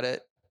think about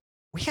it,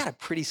 we got a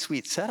pretty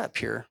sweet setup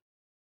here.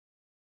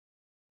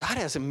 God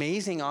has an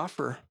amazing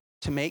offer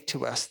to make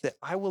to us that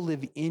I will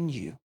live in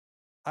you.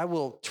 I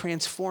will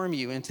transform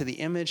you into the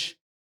image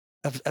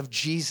of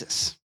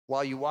Jesus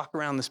while you walk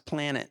around this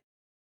planet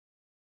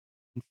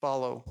and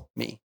follow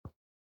me.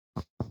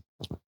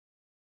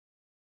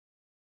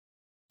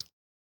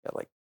 Got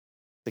like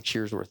 6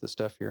 years worth of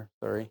stuff here.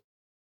 Sorry.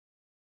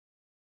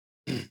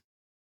 Can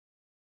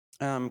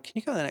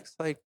you go to the next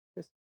slide,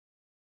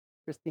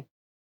 Christy?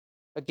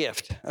 A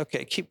gift.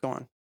 Okay, keep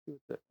going.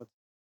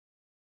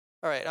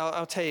 All right,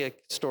 I'll tell you a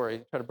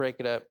story. Try to break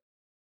it up.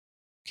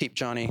 Keep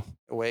Johnny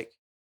awake.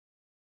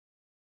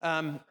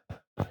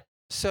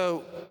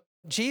 So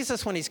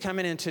Jesus, when he's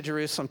coming into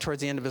Jerusalem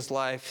towards the end of his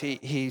life,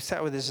 he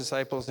sat with his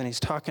disciples and he's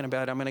talking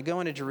about, I'm going to go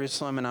into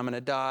Jerusalem and I'm going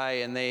to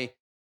die. And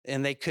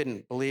they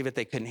couldn't believe it.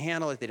 They couldn't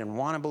handle it. They didn't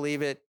want to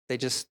believe it. They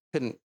just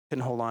couldn't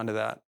hold on to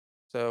that.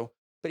 So,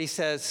 but he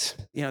says,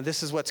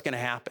 this is what's going to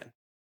happen.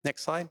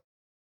 Next slide.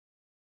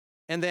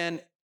 And then,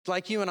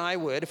 like you and I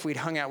would, if we'd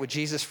hung out with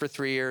Jesus for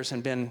 3 years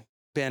and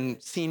been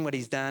seeing what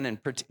he's done and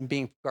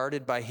being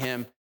guarded by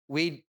him,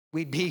 we'd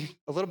be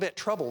a little bit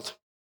troubled.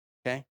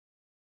 Okay.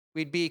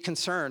 We'd be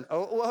concerned.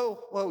 Oh,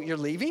 whoa, you're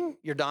leaving?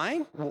 You're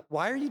dying?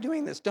 Why are you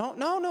doing this?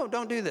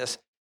 Don't do this.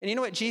 And you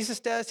know what Jesus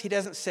does? He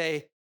doesn't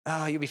say,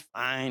 oh, you'll be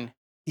fine.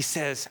 He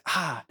says,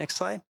 next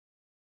slide.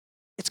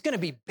 It's going to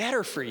be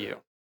better for you.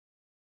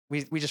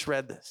 We just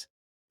read this.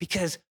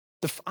 Because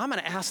I'm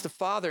going to ask the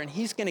Father, and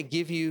he's going to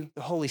give you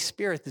the Holy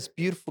Spirit, this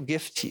beautiful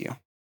gift to you.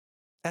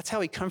 That's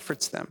how he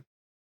comforts them.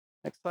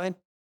 Next slide.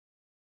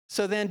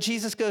 So then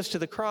Jesus goes to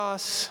the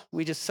cross.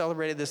 We just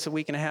celebrated this a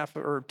week and a half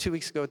or 2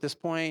 weeks ago at this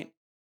point.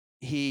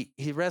 He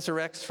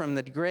resurrects from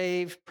the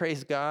grave.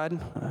 Praise God.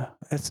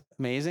 That's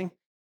amazing.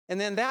 And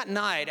then that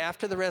night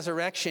after the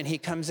resurrection, he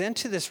comes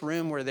into this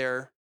room where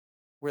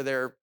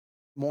they're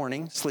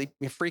mourning,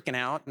 freaking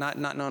out,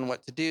 not knowing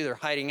what to do. They're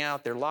hiding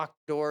out. They're locked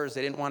doors.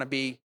 They didn't want to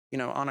be,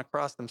 on a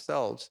cross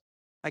themselves.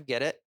 I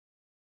get it.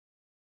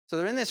 So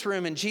they're in this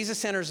room, and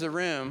Jesus enters the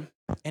room,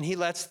 and he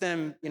lets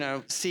them,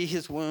 see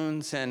his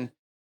wounds, and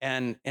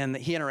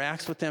he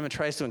interacts with them and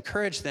tries to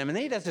encourage them. And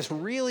then he does this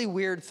really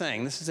weird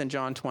thing. This is in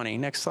John 20.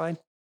 Next slide.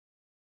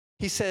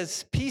 He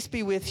says, peace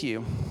be with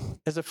you.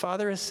 As the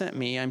Father has sent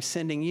me, I'm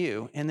sending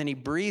you. And then he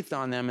breathed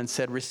on them and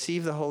said,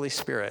 receive the Holy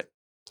Spirit.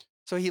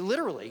 So he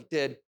literally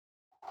did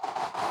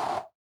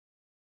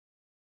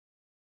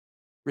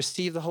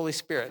receive the Holy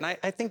Spirit. And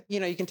I think,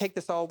 you can take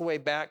this all the way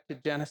back to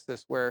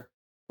Genesis where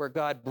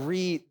God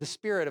breathed, the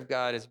Spirit of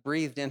God is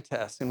breathed into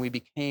us and we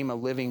became a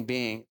living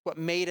being. What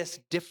made us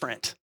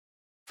different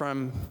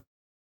from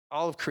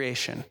all of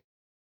creation.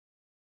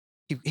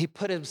 He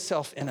put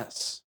himself in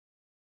us.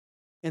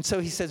 And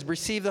so he says,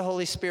 receive the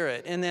Holy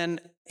Spirit. And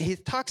then he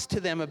talks to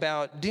them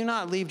about, do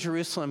not leave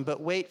Jerusalem, but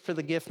wait for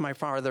the gift my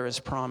Father has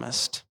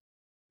promised.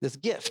 This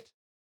gift,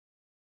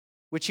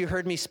 which you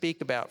heard me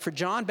speak about. For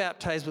John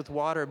baptized with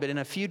water, but in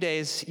a few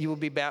days you will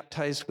be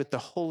baptized with the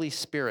Holy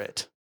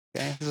Spirit.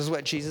 Okay, this is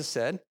what Jesus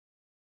said.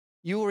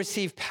 You will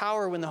receive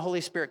power when the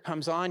Holy Spirit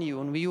comes on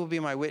you, and you will be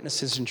my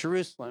witnesses in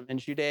Jerusalem and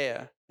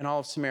Judea and all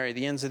of Samaria,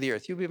 the ends of the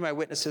earth. You'll be my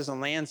witnesses in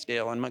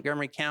Lansdale and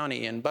Montgomery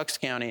County and Bucks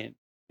County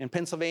and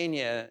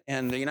Pennsylvania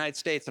and the United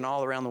States and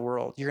all around the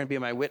world. You're going to be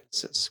my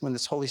witnesses when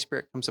this Holy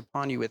Spirit comes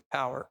upon you with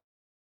power.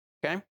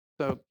 Okay,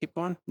 so keep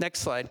going. Next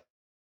slide.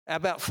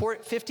 About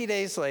 50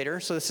 days later,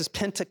 so this is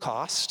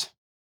Pentecost.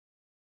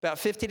 About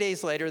 50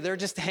 days later, they're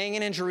just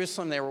hanging in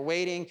Jerusalem. They were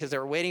waiting because they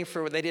were waiting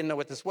for what they didn't know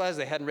what this was.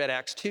 They hadn't read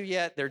Acts 2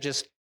 yet. They're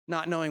just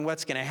not knowing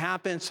what's going to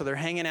happen. So they're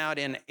hanging out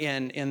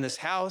in this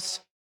house.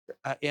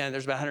 And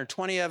there's about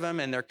 120 of them.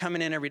 And they're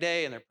coming in every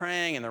day and they're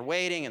praying and they're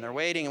waiting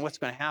and what's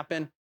going to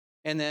happen.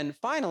 And then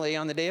finally,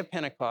 on the day of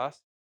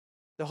Pentecost,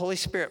 the Holy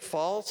Spirit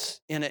falls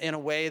in a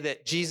way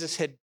that Jesus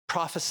had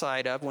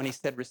prophesied of when he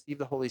said, receive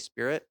the Holy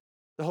Spirit.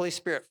 The Holy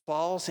Spirit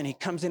falls and he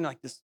comes in like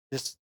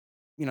this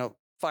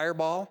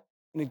fireball,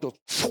 and he goes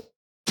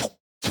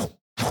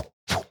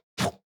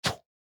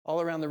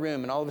all around the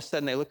room. And all of a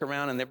sudden they look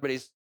around and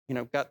everybody's,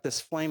 got this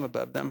flame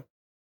above them.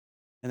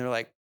 And they're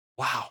like,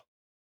 wow,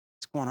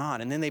 what's going on?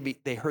 And then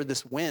they heard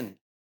this wind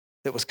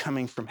that was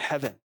coming from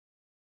heaven.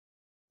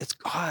 It's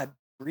God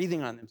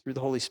breathing on them through the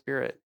Holy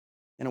Spirit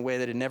in a way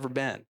that had never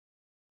been.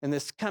 And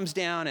this comes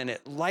down and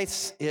it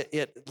lights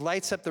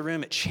up the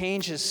room. It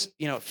changes,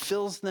 it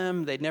fills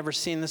them. They'd never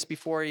seen this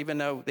before, even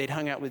though they'd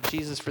hung out with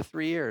Jesus for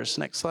 3 years.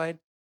 Next slide.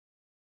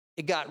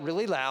 It got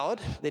really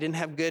loud. They didn't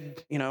have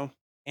good,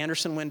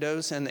 Anderson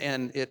windows, and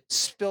it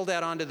spilled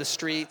out onto the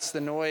streets, the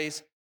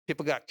noise.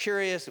 People got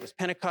curious. It was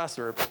Pentecost.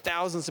 There were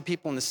thousands of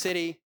people in the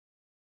city.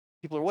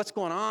 People are, what's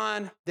going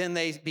on? Then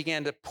they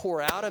began to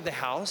pour out of the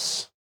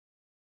house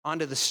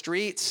onto the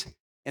streets.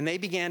 and they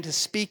began to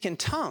speak in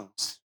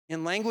tongues,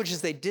 in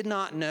languages they did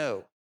not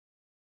know.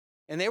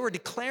 And they were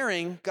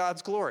declaring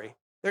God's glory.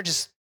 They're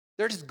just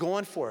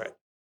going for it.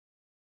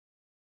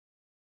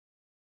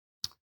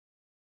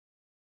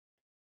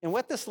 And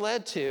what this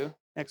led to,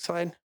 next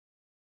slide,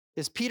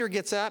 is Peter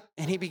gets up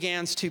and he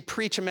begins to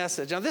preach a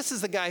message. Now, this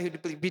is the guy who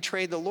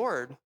betrayed the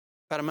Lord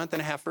about a month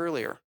and a half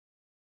earlier,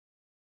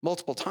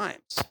 multiple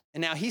times.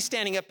 And now he's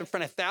standing up in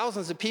front of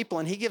thousands of people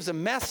and he gives a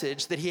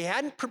message that he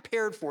hadn't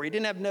prepared for, he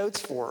didn't have notes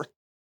for.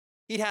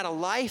 He'd had a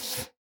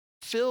life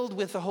filled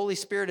with the Holy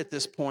Spirit at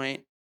this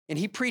point, and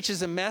he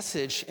preaches a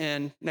message,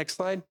 and next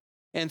slide,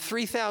 and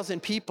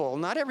 3,000 people,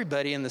 not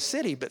everybody in the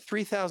city, but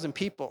 3,000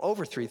 people,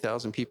 over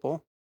 3,000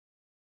 people,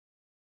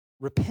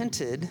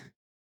 repented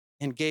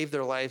and gave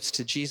their lives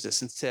to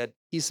Jesus and said,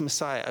 he's the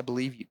Messiah, I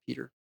believe you,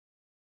 Peter.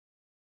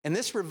 And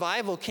this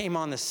revival came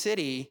on the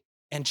city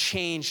and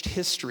changed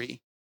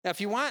history. Now, if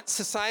you want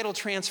societal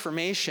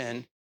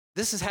transformation,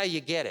 this is how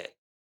you get it.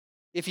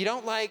 If you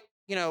don't like,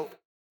 you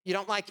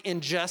don't like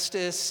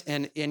injustice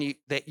and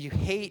that you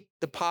hate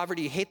the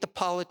poverty, you hate the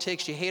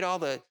politics, you hate all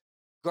the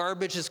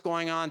garbage that's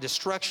going on,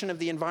 destruction of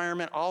the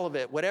environment, all of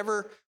it,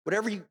 whatever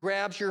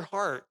grabs your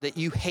heart that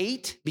you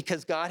hate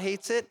because God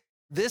hates it,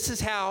 this is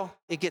how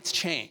it gets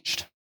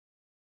changed.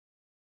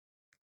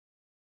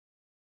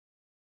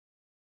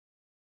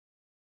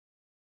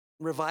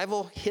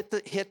 Revival hit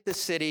the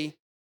city,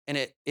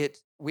 and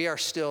we are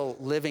still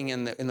living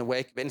in the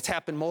wake of it. And it's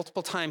happened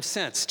multiple times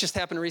since. It just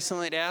happened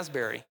recently at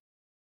Asbury.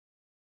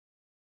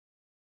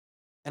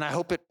 And I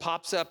hope it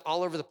pops up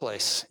all over the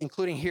place,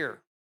 including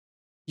here.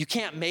 You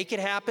can't make it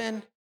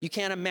happen. You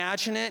can't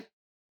imagine it.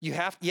 You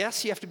have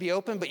to be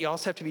open, but you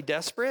also have to be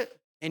desperate,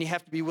 and you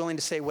have to be willing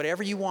to say,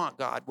 whatever you want,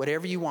 God,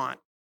 whatever you want.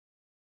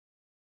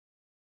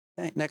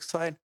 Okay, next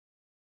slide.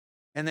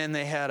 And then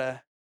they had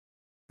a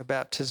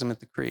baptism at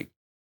the creek.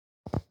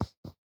 I'm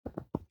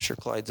sure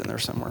Clyde's in there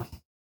somewhere.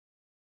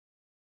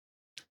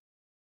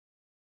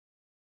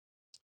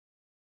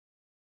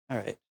 All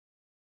right.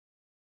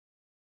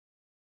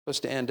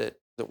 Supposed to end at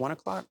 1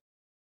 o'clock?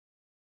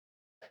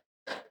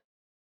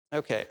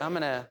 Okay, all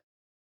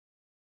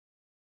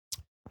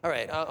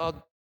right,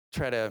 I'll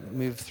try to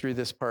move through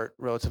this part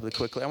relatively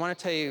quickly. I want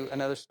to tell you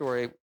another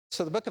story.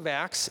 So the book of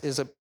Acts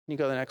can you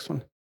go to the next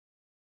one?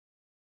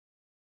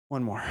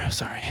 One more,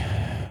 sorry.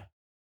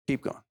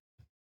 Keep going.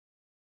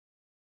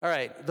 All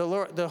right,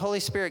 the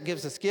Holy Spirit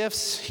gives us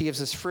gifts. He gives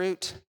us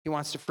fruit. He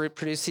wants to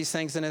produce these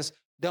things in us.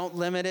 Don't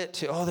limit it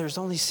to, there's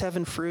only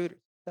 7 fruit.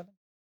 7?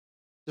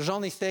 There's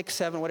only 6,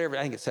 7, whatever.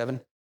 I think it's 7.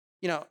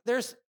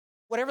 There's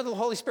whatever the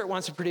Holy Spirit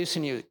wants to produce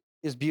in you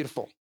is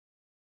beautiful,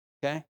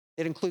 okay?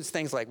 It includes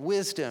things like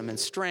wisdom and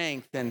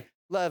strength and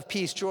love,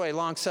 peace, joy,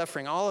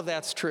 long-suffering. All of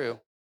that's true.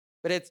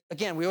 But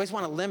again, we always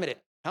want to limit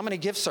it. How many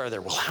gifts are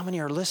there? Well, how many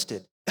are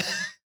listed?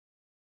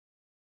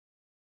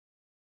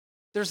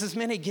 There's as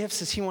many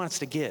gifts as he wants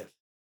to give.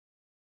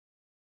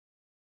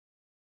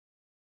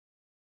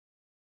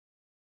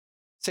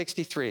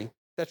 63.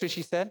 That's what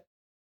she said?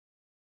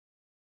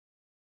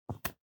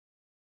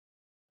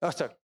 Oh,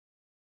 sorry.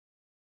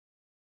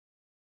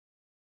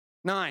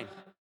 9.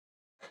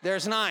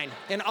 There's 9.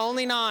 And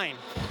only 9.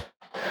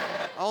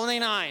 Only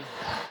 9.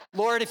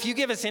 Lord, if you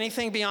give us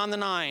anything beyond the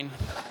 9,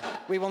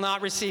 we will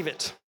not receive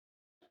it.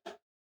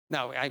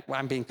 No,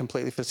 I'm being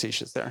completely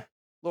facetious there.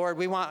 Lord,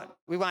 we want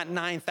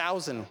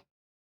 9,000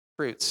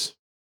 fruits.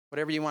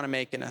 Whatever you want to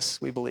make in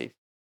us, we believe.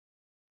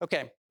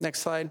 Okay, next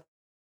slide.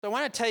 So I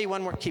want to tell you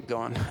one more, keep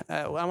going.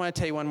 I want to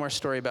tell you one more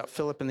story about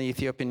Philip and the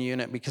Ethiopian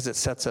eunuch because it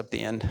sets up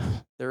the end.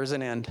 There is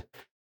an end.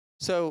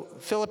 So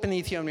Philip and the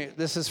Ethiopian,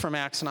 this is from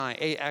Acts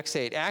 8. Acts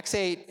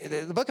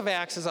 8, the book of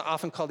Acts is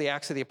often called the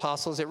Acts of the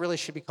Apostles. It really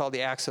should be called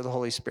the Acts of the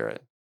Holy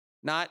Spirit.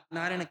 Not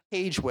in a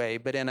cage way,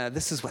 but in a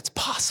this is what's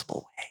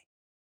possible way.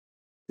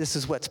 This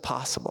is what's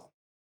possible,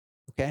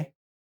 okay?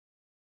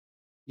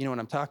 You know what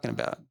I'm talking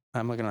about.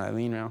 I'm looking at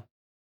Eileen now.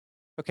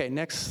 Okay,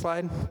 next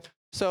slide.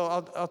 So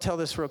I'll tell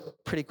this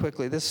pretty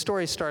quickly. This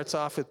story starts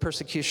off with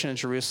persecution in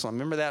Jerusalem.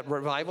 Remember that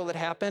revival that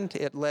happened?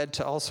 It led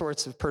to all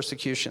sorts of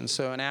persecution.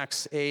 So in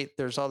Acts 8,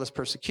 there's all this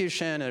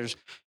persecution. There's,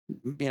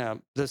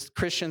 the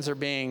Christians are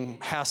being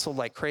hassled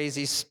like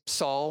crazy.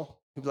 Saul,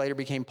 who later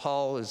became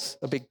Paul, is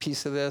a big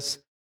piece of this.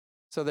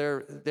 So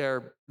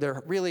they're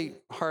really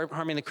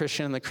harming the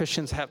Christian, and the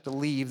Christians have to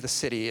leave the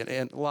city,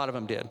 and a lot of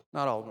them did.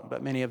 Not all of them,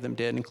 but many of them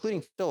did,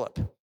 including Philip.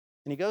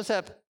 And he goes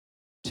up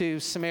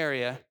to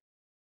Samaria,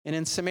 and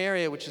in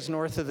Samaria, which is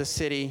north of the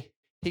city,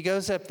 he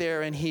goes up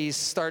there and he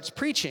starts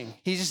preaching.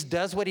 He just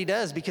does what he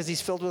does because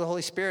he's filled with the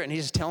Holy Spirit, and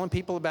he's just telling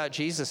people about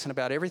Jesus and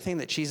about everything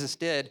that Jesus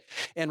did.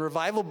 And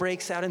revival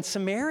breaks out in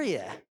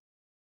Samaria.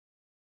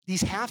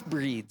 These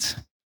half-breeds.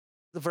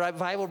 The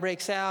revival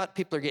breaks out.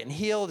 People are getting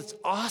healed. It's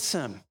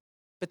awesome.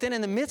 But then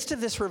in the midst of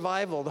this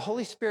revival, the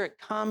Holy Spirit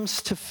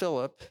comes to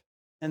Philip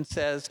and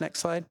says, next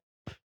slide,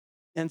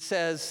 and it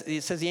says,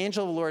 the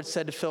angel of the Lord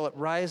said to Philip,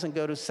 rise and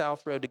go to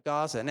South Road to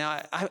Gaza.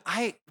 Now,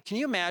 can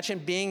you imagine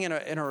being in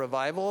a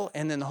revival,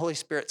 and then the Holy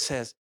Spirit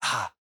says,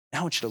 now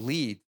I want you to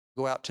leave,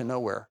 go out to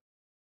nowhere.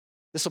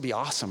 This will be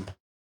awesome.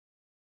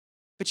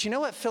 But you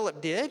know what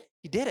Philip did?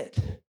 He did it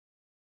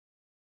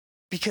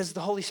because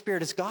the Holy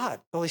Spirit is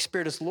God. The Holy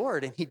Spirit is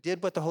Lord, and he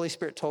did what the Holy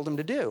Spirit told him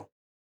to do.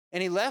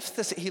 And he left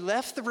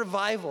the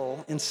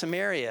revival in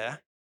Samaria,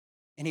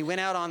 and he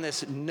went out on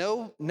this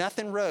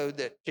nothing road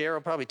that JR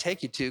will probably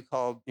take you to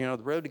called, the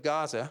road to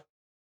Gaza.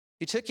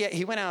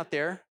 He went out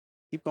there.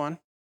 Keep going.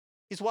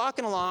 He's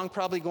walking along,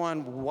 probably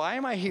going, why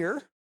am I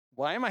here?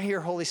 Why am I here,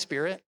 Holy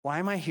Spirit? Why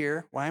am I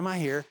here? Why am I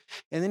here?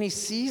 And then he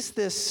sees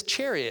this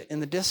chariot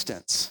in the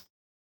distance.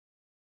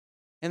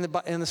 And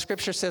the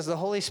scripture says the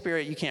Holy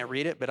Spirit, you can't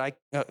read it, but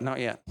not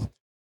yet.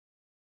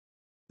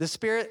 The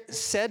Spirit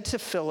said to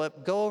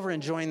Philip, go over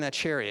and join that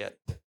chariot.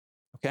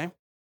 Okay?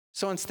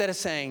 So instead of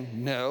saying,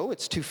 no,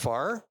 it's too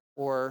far,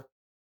 or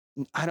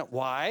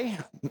why?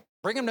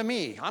 Bring him to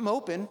me. I'm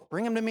open.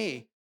 Bring him to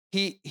me.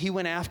 He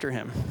went after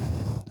him.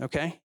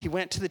 Okay? He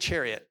went to the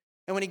chariot.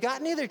 And when he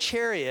got near the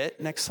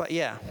chariot, next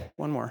slide,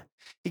 one more.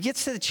 He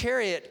gets to the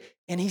chariot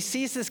and he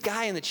sees this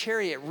guy in the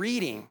chariot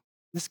reading.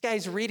 This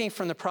guy's reading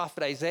from the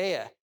prophet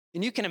Isaiah.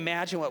 And you can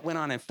imagine what went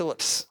on in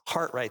Philip's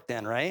heart right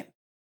then, right?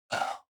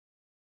 Oh,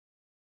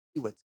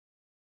 you're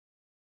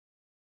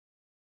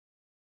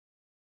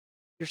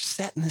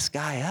setting this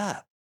guy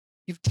up.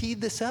 You've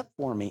teed this up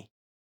for me.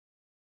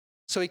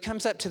 So he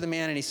comes up to the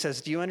man and he says,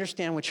 do you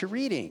understand what you're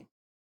reading?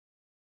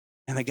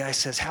 And the guy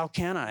says, how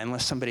can I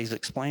unless somebody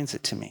explains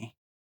it to me?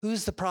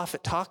 Who's the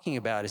prophet talking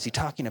about? Is he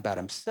talking about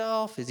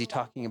himself? Is he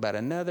talking about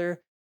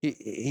another?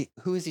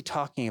 Who is he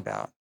talking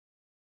about?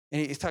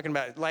 And he's talking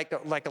about like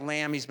a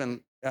lamb, he's been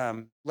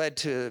led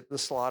to the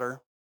slaughter.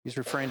 He's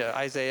referring to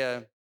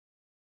Isaiah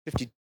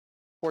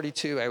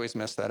 42. I always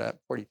mess that up.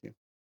 42.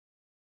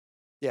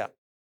 Yeah.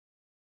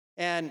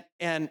 And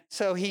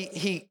so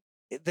the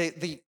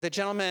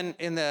gentleman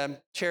in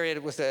the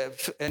chariot was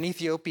an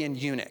Ethiopian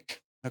eunuch.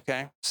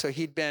 Okay. So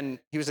he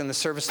was in the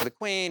service of the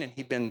queen,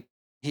 and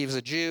he was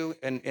a Jew,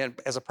 and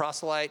as a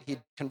proselyte,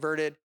 he'd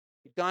converted.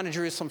 He'd gone to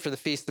Jerusalem for the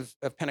feast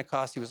of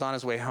Pentecost. He was on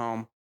his way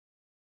home.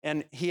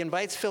 And he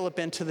invites Philip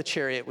into the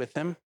chariot with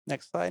him.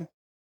 Next slide.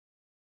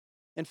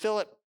 And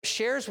Philip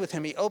shares with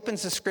him, he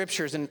opens the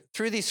scriptures, and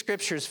through these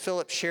scriptures,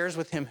 Philip shares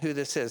with him who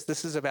this is.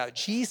 This is about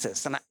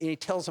Jesus. And he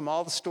tells him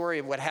all the story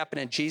of what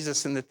happened in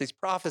Jesus, and that these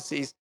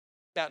prophecies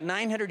about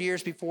 900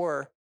 years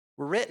before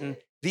were written.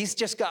 These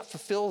just got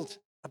fulfilled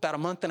about a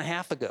month and a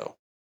half ago.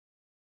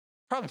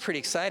 Probably pretty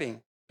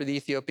exciting for the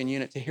Ethiopian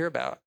eunuch to hear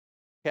about.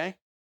 Okay?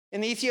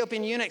 And the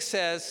Ethiopian eunuch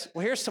says,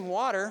 well, here's some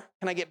water.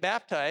 Can I get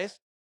baptized?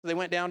 So they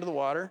went down to the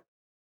water,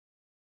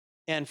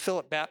 and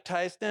Philip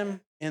baptized him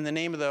in the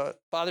name of the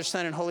Father,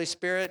 Son, and Holy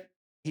Spirit.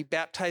 He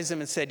baptized him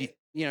and said,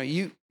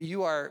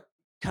 you are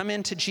come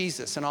into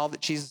Jesus and all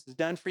that Jesus has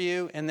done for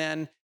you. And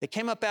then they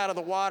came up out of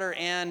the water,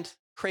 and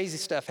crazy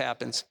stuff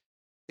happens.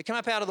 They come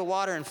up out of the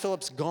water, and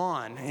Philip's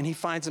gone, and he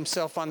finds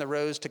himself on the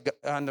road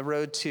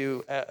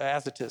to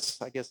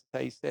Azotus. I guess that's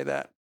how you say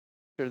that.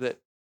 I'm sure that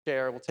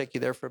JR will take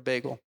you there for a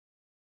bagel.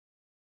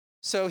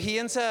 So he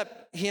ends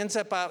up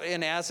out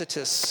in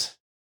Azotus,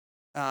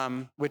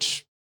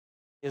 which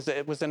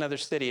was another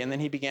city, and then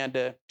he began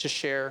to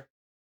share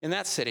in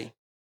that city.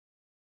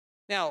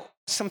 Now,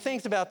 some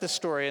things about this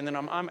story, and then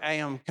I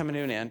am coming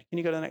to an end. Can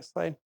you go to the next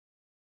slide?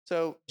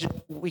 So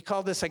we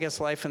call this, I guess,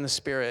 life in the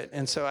Spirit,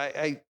 and so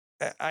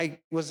I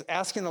was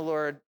asking the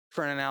Lord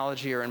for an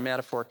analogy or a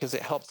metaphor because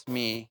it helps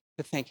me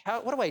to think,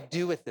 what do I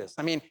do with this?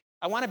 I mean,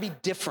 I want to be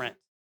different.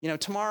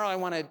 Tomorrow I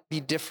want to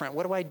be different.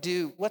 What do I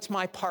do? What's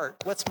my part?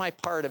 What's my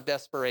part of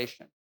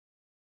desperation?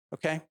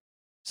 Okay?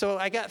 So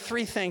I got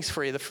 3 things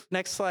for you. The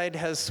next slide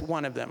has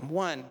one of them.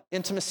 1,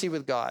 intimacy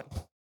with God.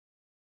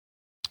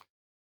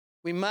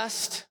 We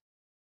must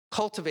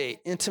cultivate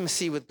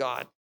intimacy with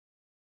God.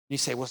 You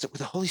say, was it with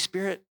the Holy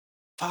Spirit,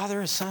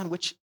 Father, Son?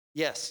 Which?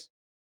 Yes.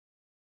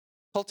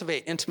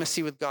 Cultivate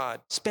intimacy with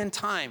God. Spend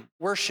time,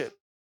 worship,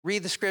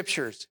 read the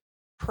scriptures,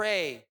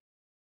 pray,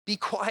 be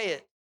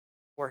quiet,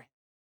 or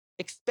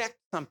expect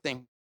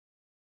something,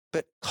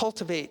 but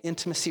cultivate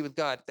intimacy with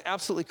God. It's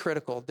absolutely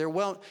critical.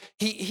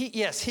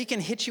 He can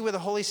hit you with a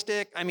holy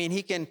stick. I mean,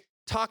 he can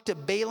talk to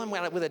Balaam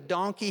with a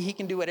donkey. He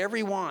can do whatever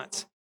he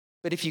wants.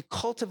 But if you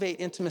cultivate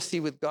intimacy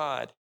with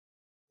God,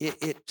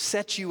 it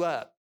sets you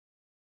up,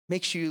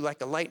 makes you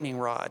like a lightning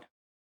rod.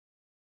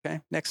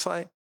 Okay, next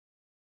slide.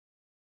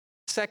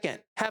 Second,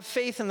 have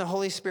faith in the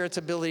Holy Spirit's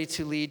ability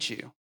to lead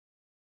you.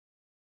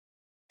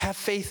 Have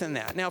faith in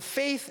that. Now,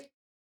 faith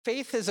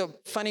is a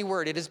funny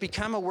word. It has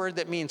become a word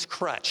that means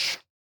crutch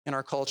in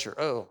our culture.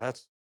 Oh,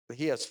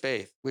 he has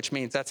faith, which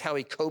means that's how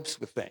he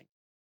copes with things.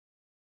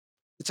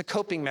 It's a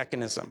coping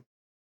mechanism.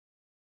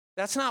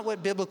 That's not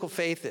what biblical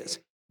faith is.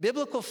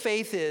 Biblical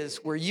faith is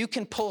where you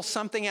can pull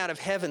something out of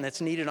heaven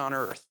that's needed on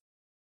earth.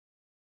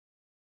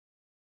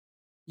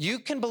 You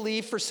can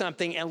believe for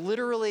something and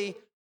literally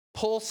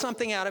pull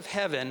something out of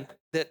heaven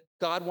that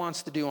God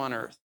wants to do on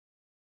earth.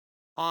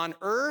 On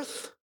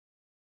earth,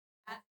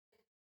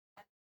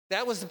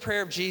 that was the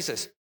prayer of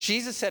Jesus.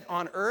 Jesus said,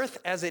 on earth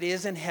as it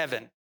is in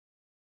heaven.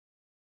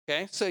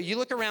 Okay, so you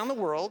look around the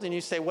world and you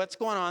say, what's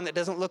going on that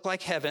doesn't look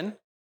like heaven?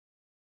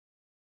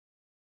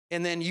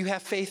 And then you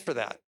have faith for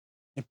that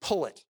and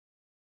pull it.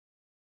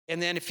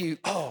 And then if you,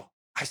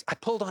 I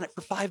pulled on it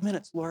for 5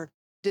 minutes, Lord,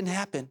 didn't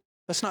happen.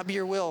 Let's not be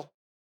your will.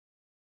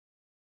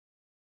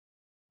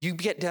 You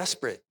get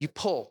desperate, you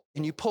pull,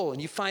 and you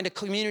find a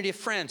community of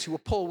friends who will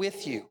pull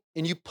with you,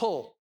 and you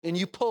pull, and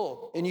you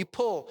pull, and you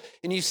pull,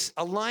 and you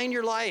align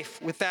your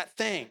life with that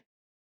thing.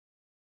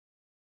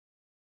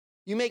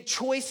 You make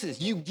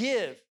choices, you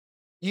give,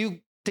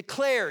 you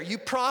declare, you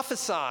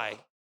prophesy.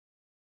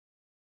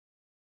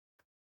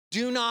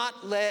 Do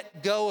not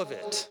let go of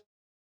it.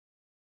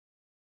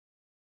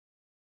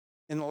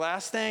 And the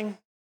last thing,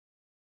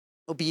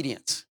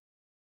 obedience.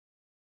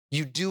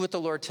 You do what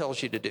the Lord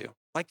tells you to do,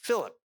 like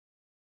Philip.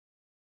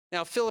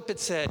 Now, Philip had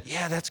said,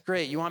 yeah, that's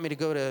great. You want me to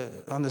go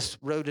on this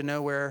road to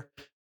nowhere?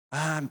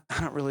 I'm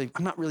not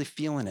really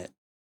feeling it.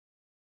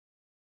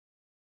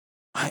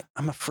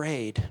 I'm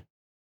afraid.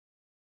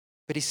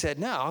 But he said,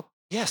 no,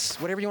 yes,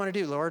 whatever you want to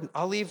do, Lord.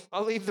 I'll leave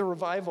the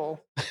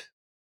revival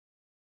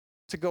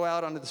to go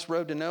out onto this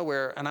road to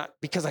nowhere,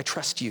 because I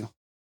trust you.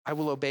 I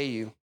will obey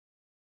you.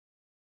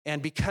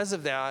 And because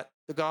of that,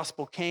 the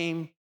gospel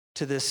came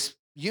to this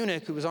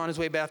eunuch who was on his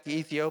way back to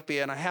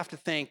Ethiopia, and I have to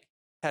think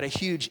had a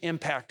huge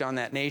impact on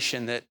that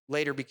nation that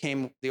later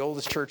became the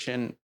oldest church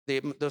in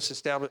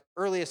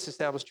earliest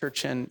established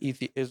church in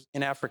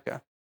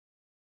Africa.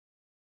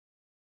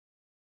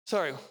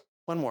 Sorry,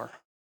 one more.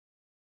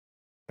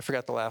 I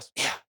forgot the last.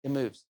 Yeah, it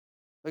moves.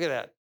 Look at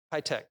that, high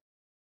tech.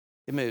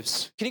 It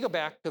moves. Can you go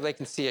back so they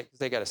can see it? Because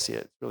they got to see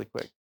it really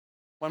quick.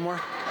 One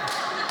more.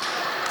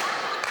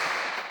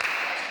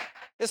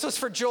 This was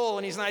for Joel,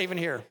 and he's not even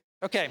here.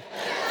 Okay,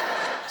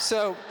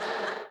 so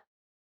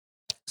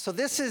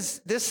this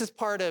is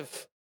part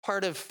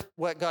of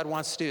what God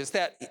wants to do, is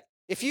that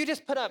if you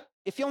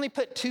only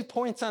put 2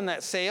 points on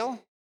that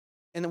sail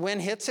and the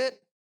wind hits it,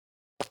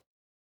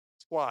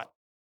 squat.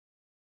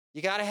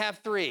 You got to have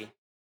 3.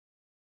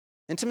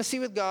 Intimacy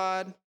with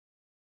God,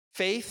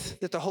 faith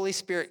that the Holy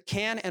Spirit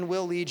can and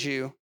will lead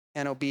you,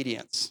 and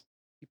obedience.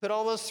 You put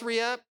all those 3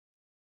 up,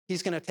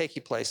 he's going to take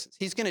you places.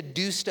 He's going to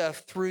do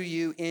stuff through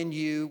you, in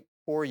you,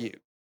 for you.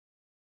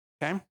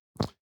 Okay?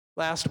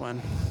 Last one.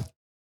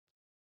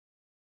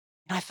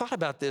 And I thought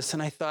about this,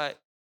 and I thought,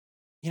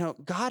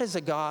 God is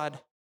a God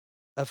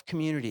of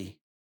community.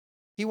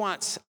 He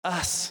wants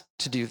us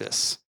to do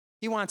this.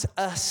 He wants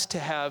us to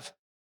have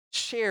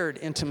shared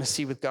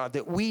intimacy with God,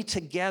 that we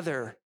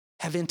together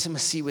have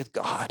intimacy with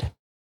God.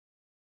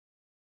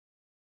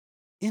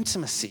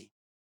 Intimacy.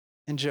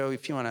 And Joe,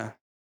 if you want to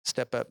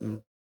step up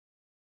and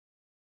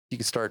you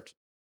can start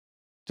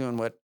doing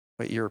what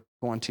you're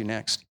going to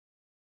next.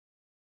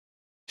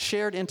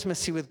 Shared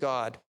intimacy with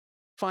God.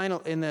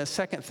 In the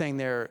second thing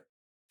there,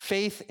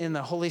 faith in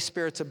the Holy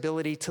Spirit's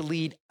ability to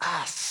lead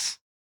us.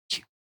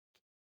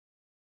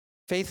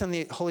 Faith in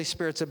the Holy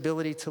Spirit's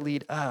ability to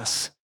lead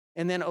us.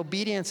 And then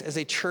obedience as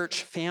a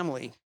church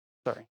family.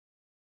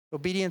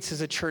 Obedience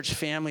as a church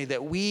family,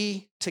 that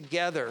we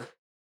together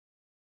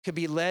could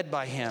be led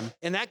by him.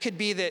 And that could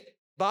be that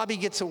Bobby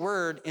gets a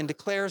word and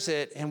declares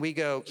it, and we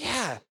go,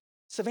 yeah,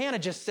 Savannah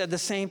just said the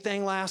same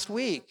thing last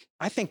week.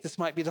 I think this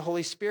might be the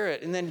Holy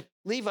Spirit. And then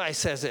Levi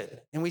says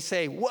it, and we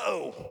say,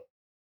 whoa,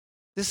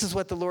 this is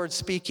what the Lord's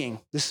speaking.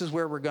 This is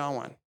where we're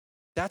going.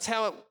 That's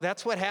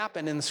what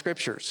happened in the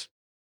scriptures.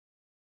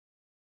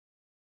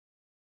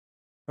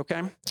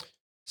 Okay?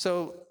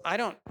 So I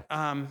don't,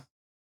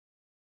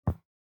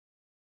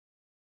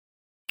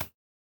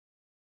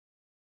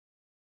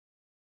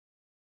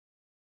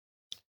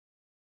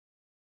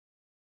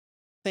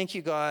 thank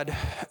you, God.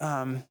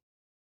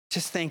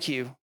 Just thank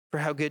you for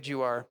how good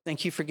you are.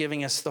 Thank you for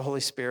giving us the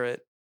Holy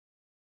Spirit.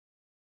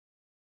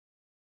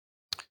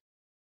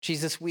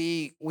 Jesus,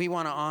 we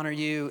want to honor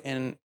you,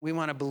 and we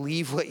want to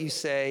believe what you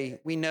say.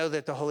 We know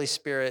that the Holy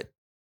Spirit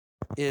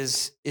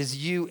is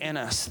you in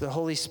us. The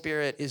Holy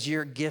Spirit is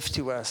your gift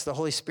to us. The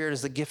Holy Spirit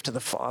is the gift of the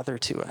Father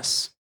to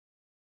us.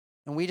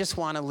 And we just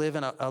want to live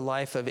in a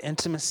life of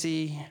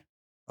intimacy,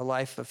 a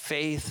life of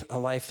faith, a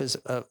life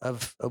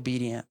of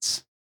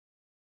obedience.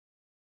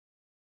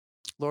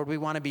 Lord, we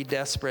want to be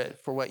desperate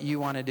for what you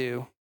want to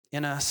do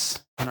in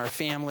us, in our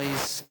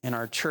families, in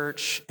our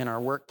church, in our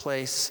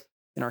workplace,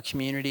 in our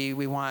community.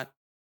 We want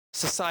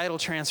societal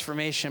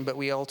transformation, but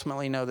we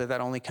ultimately know that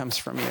only comes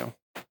from you.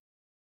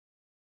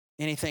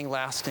 Anything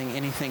lasting,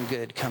 anything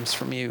good comes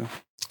from you.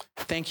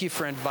 Thank you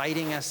for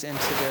inviting us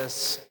into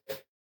this.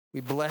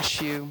 We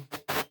bless you.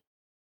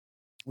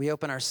 We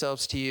open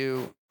ourselves to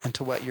you and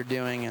to what you're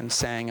doing and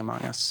saying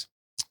among us.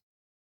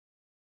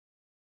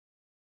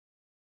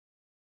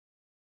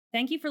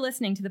 Thank you for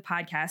listening to the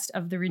podcast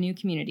of the Renew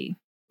community.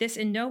 This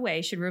in no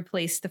way should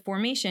replace the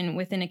formation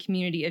within a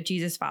community of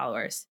Jesus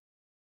followers.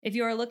 If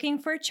you are looking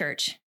for a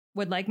church,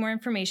 would like more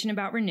information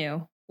about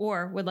Renew,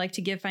 or would like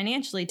to give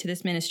financially to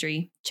this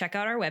ministry, check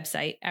out our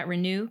website at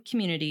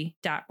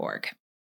renewcommunity.org.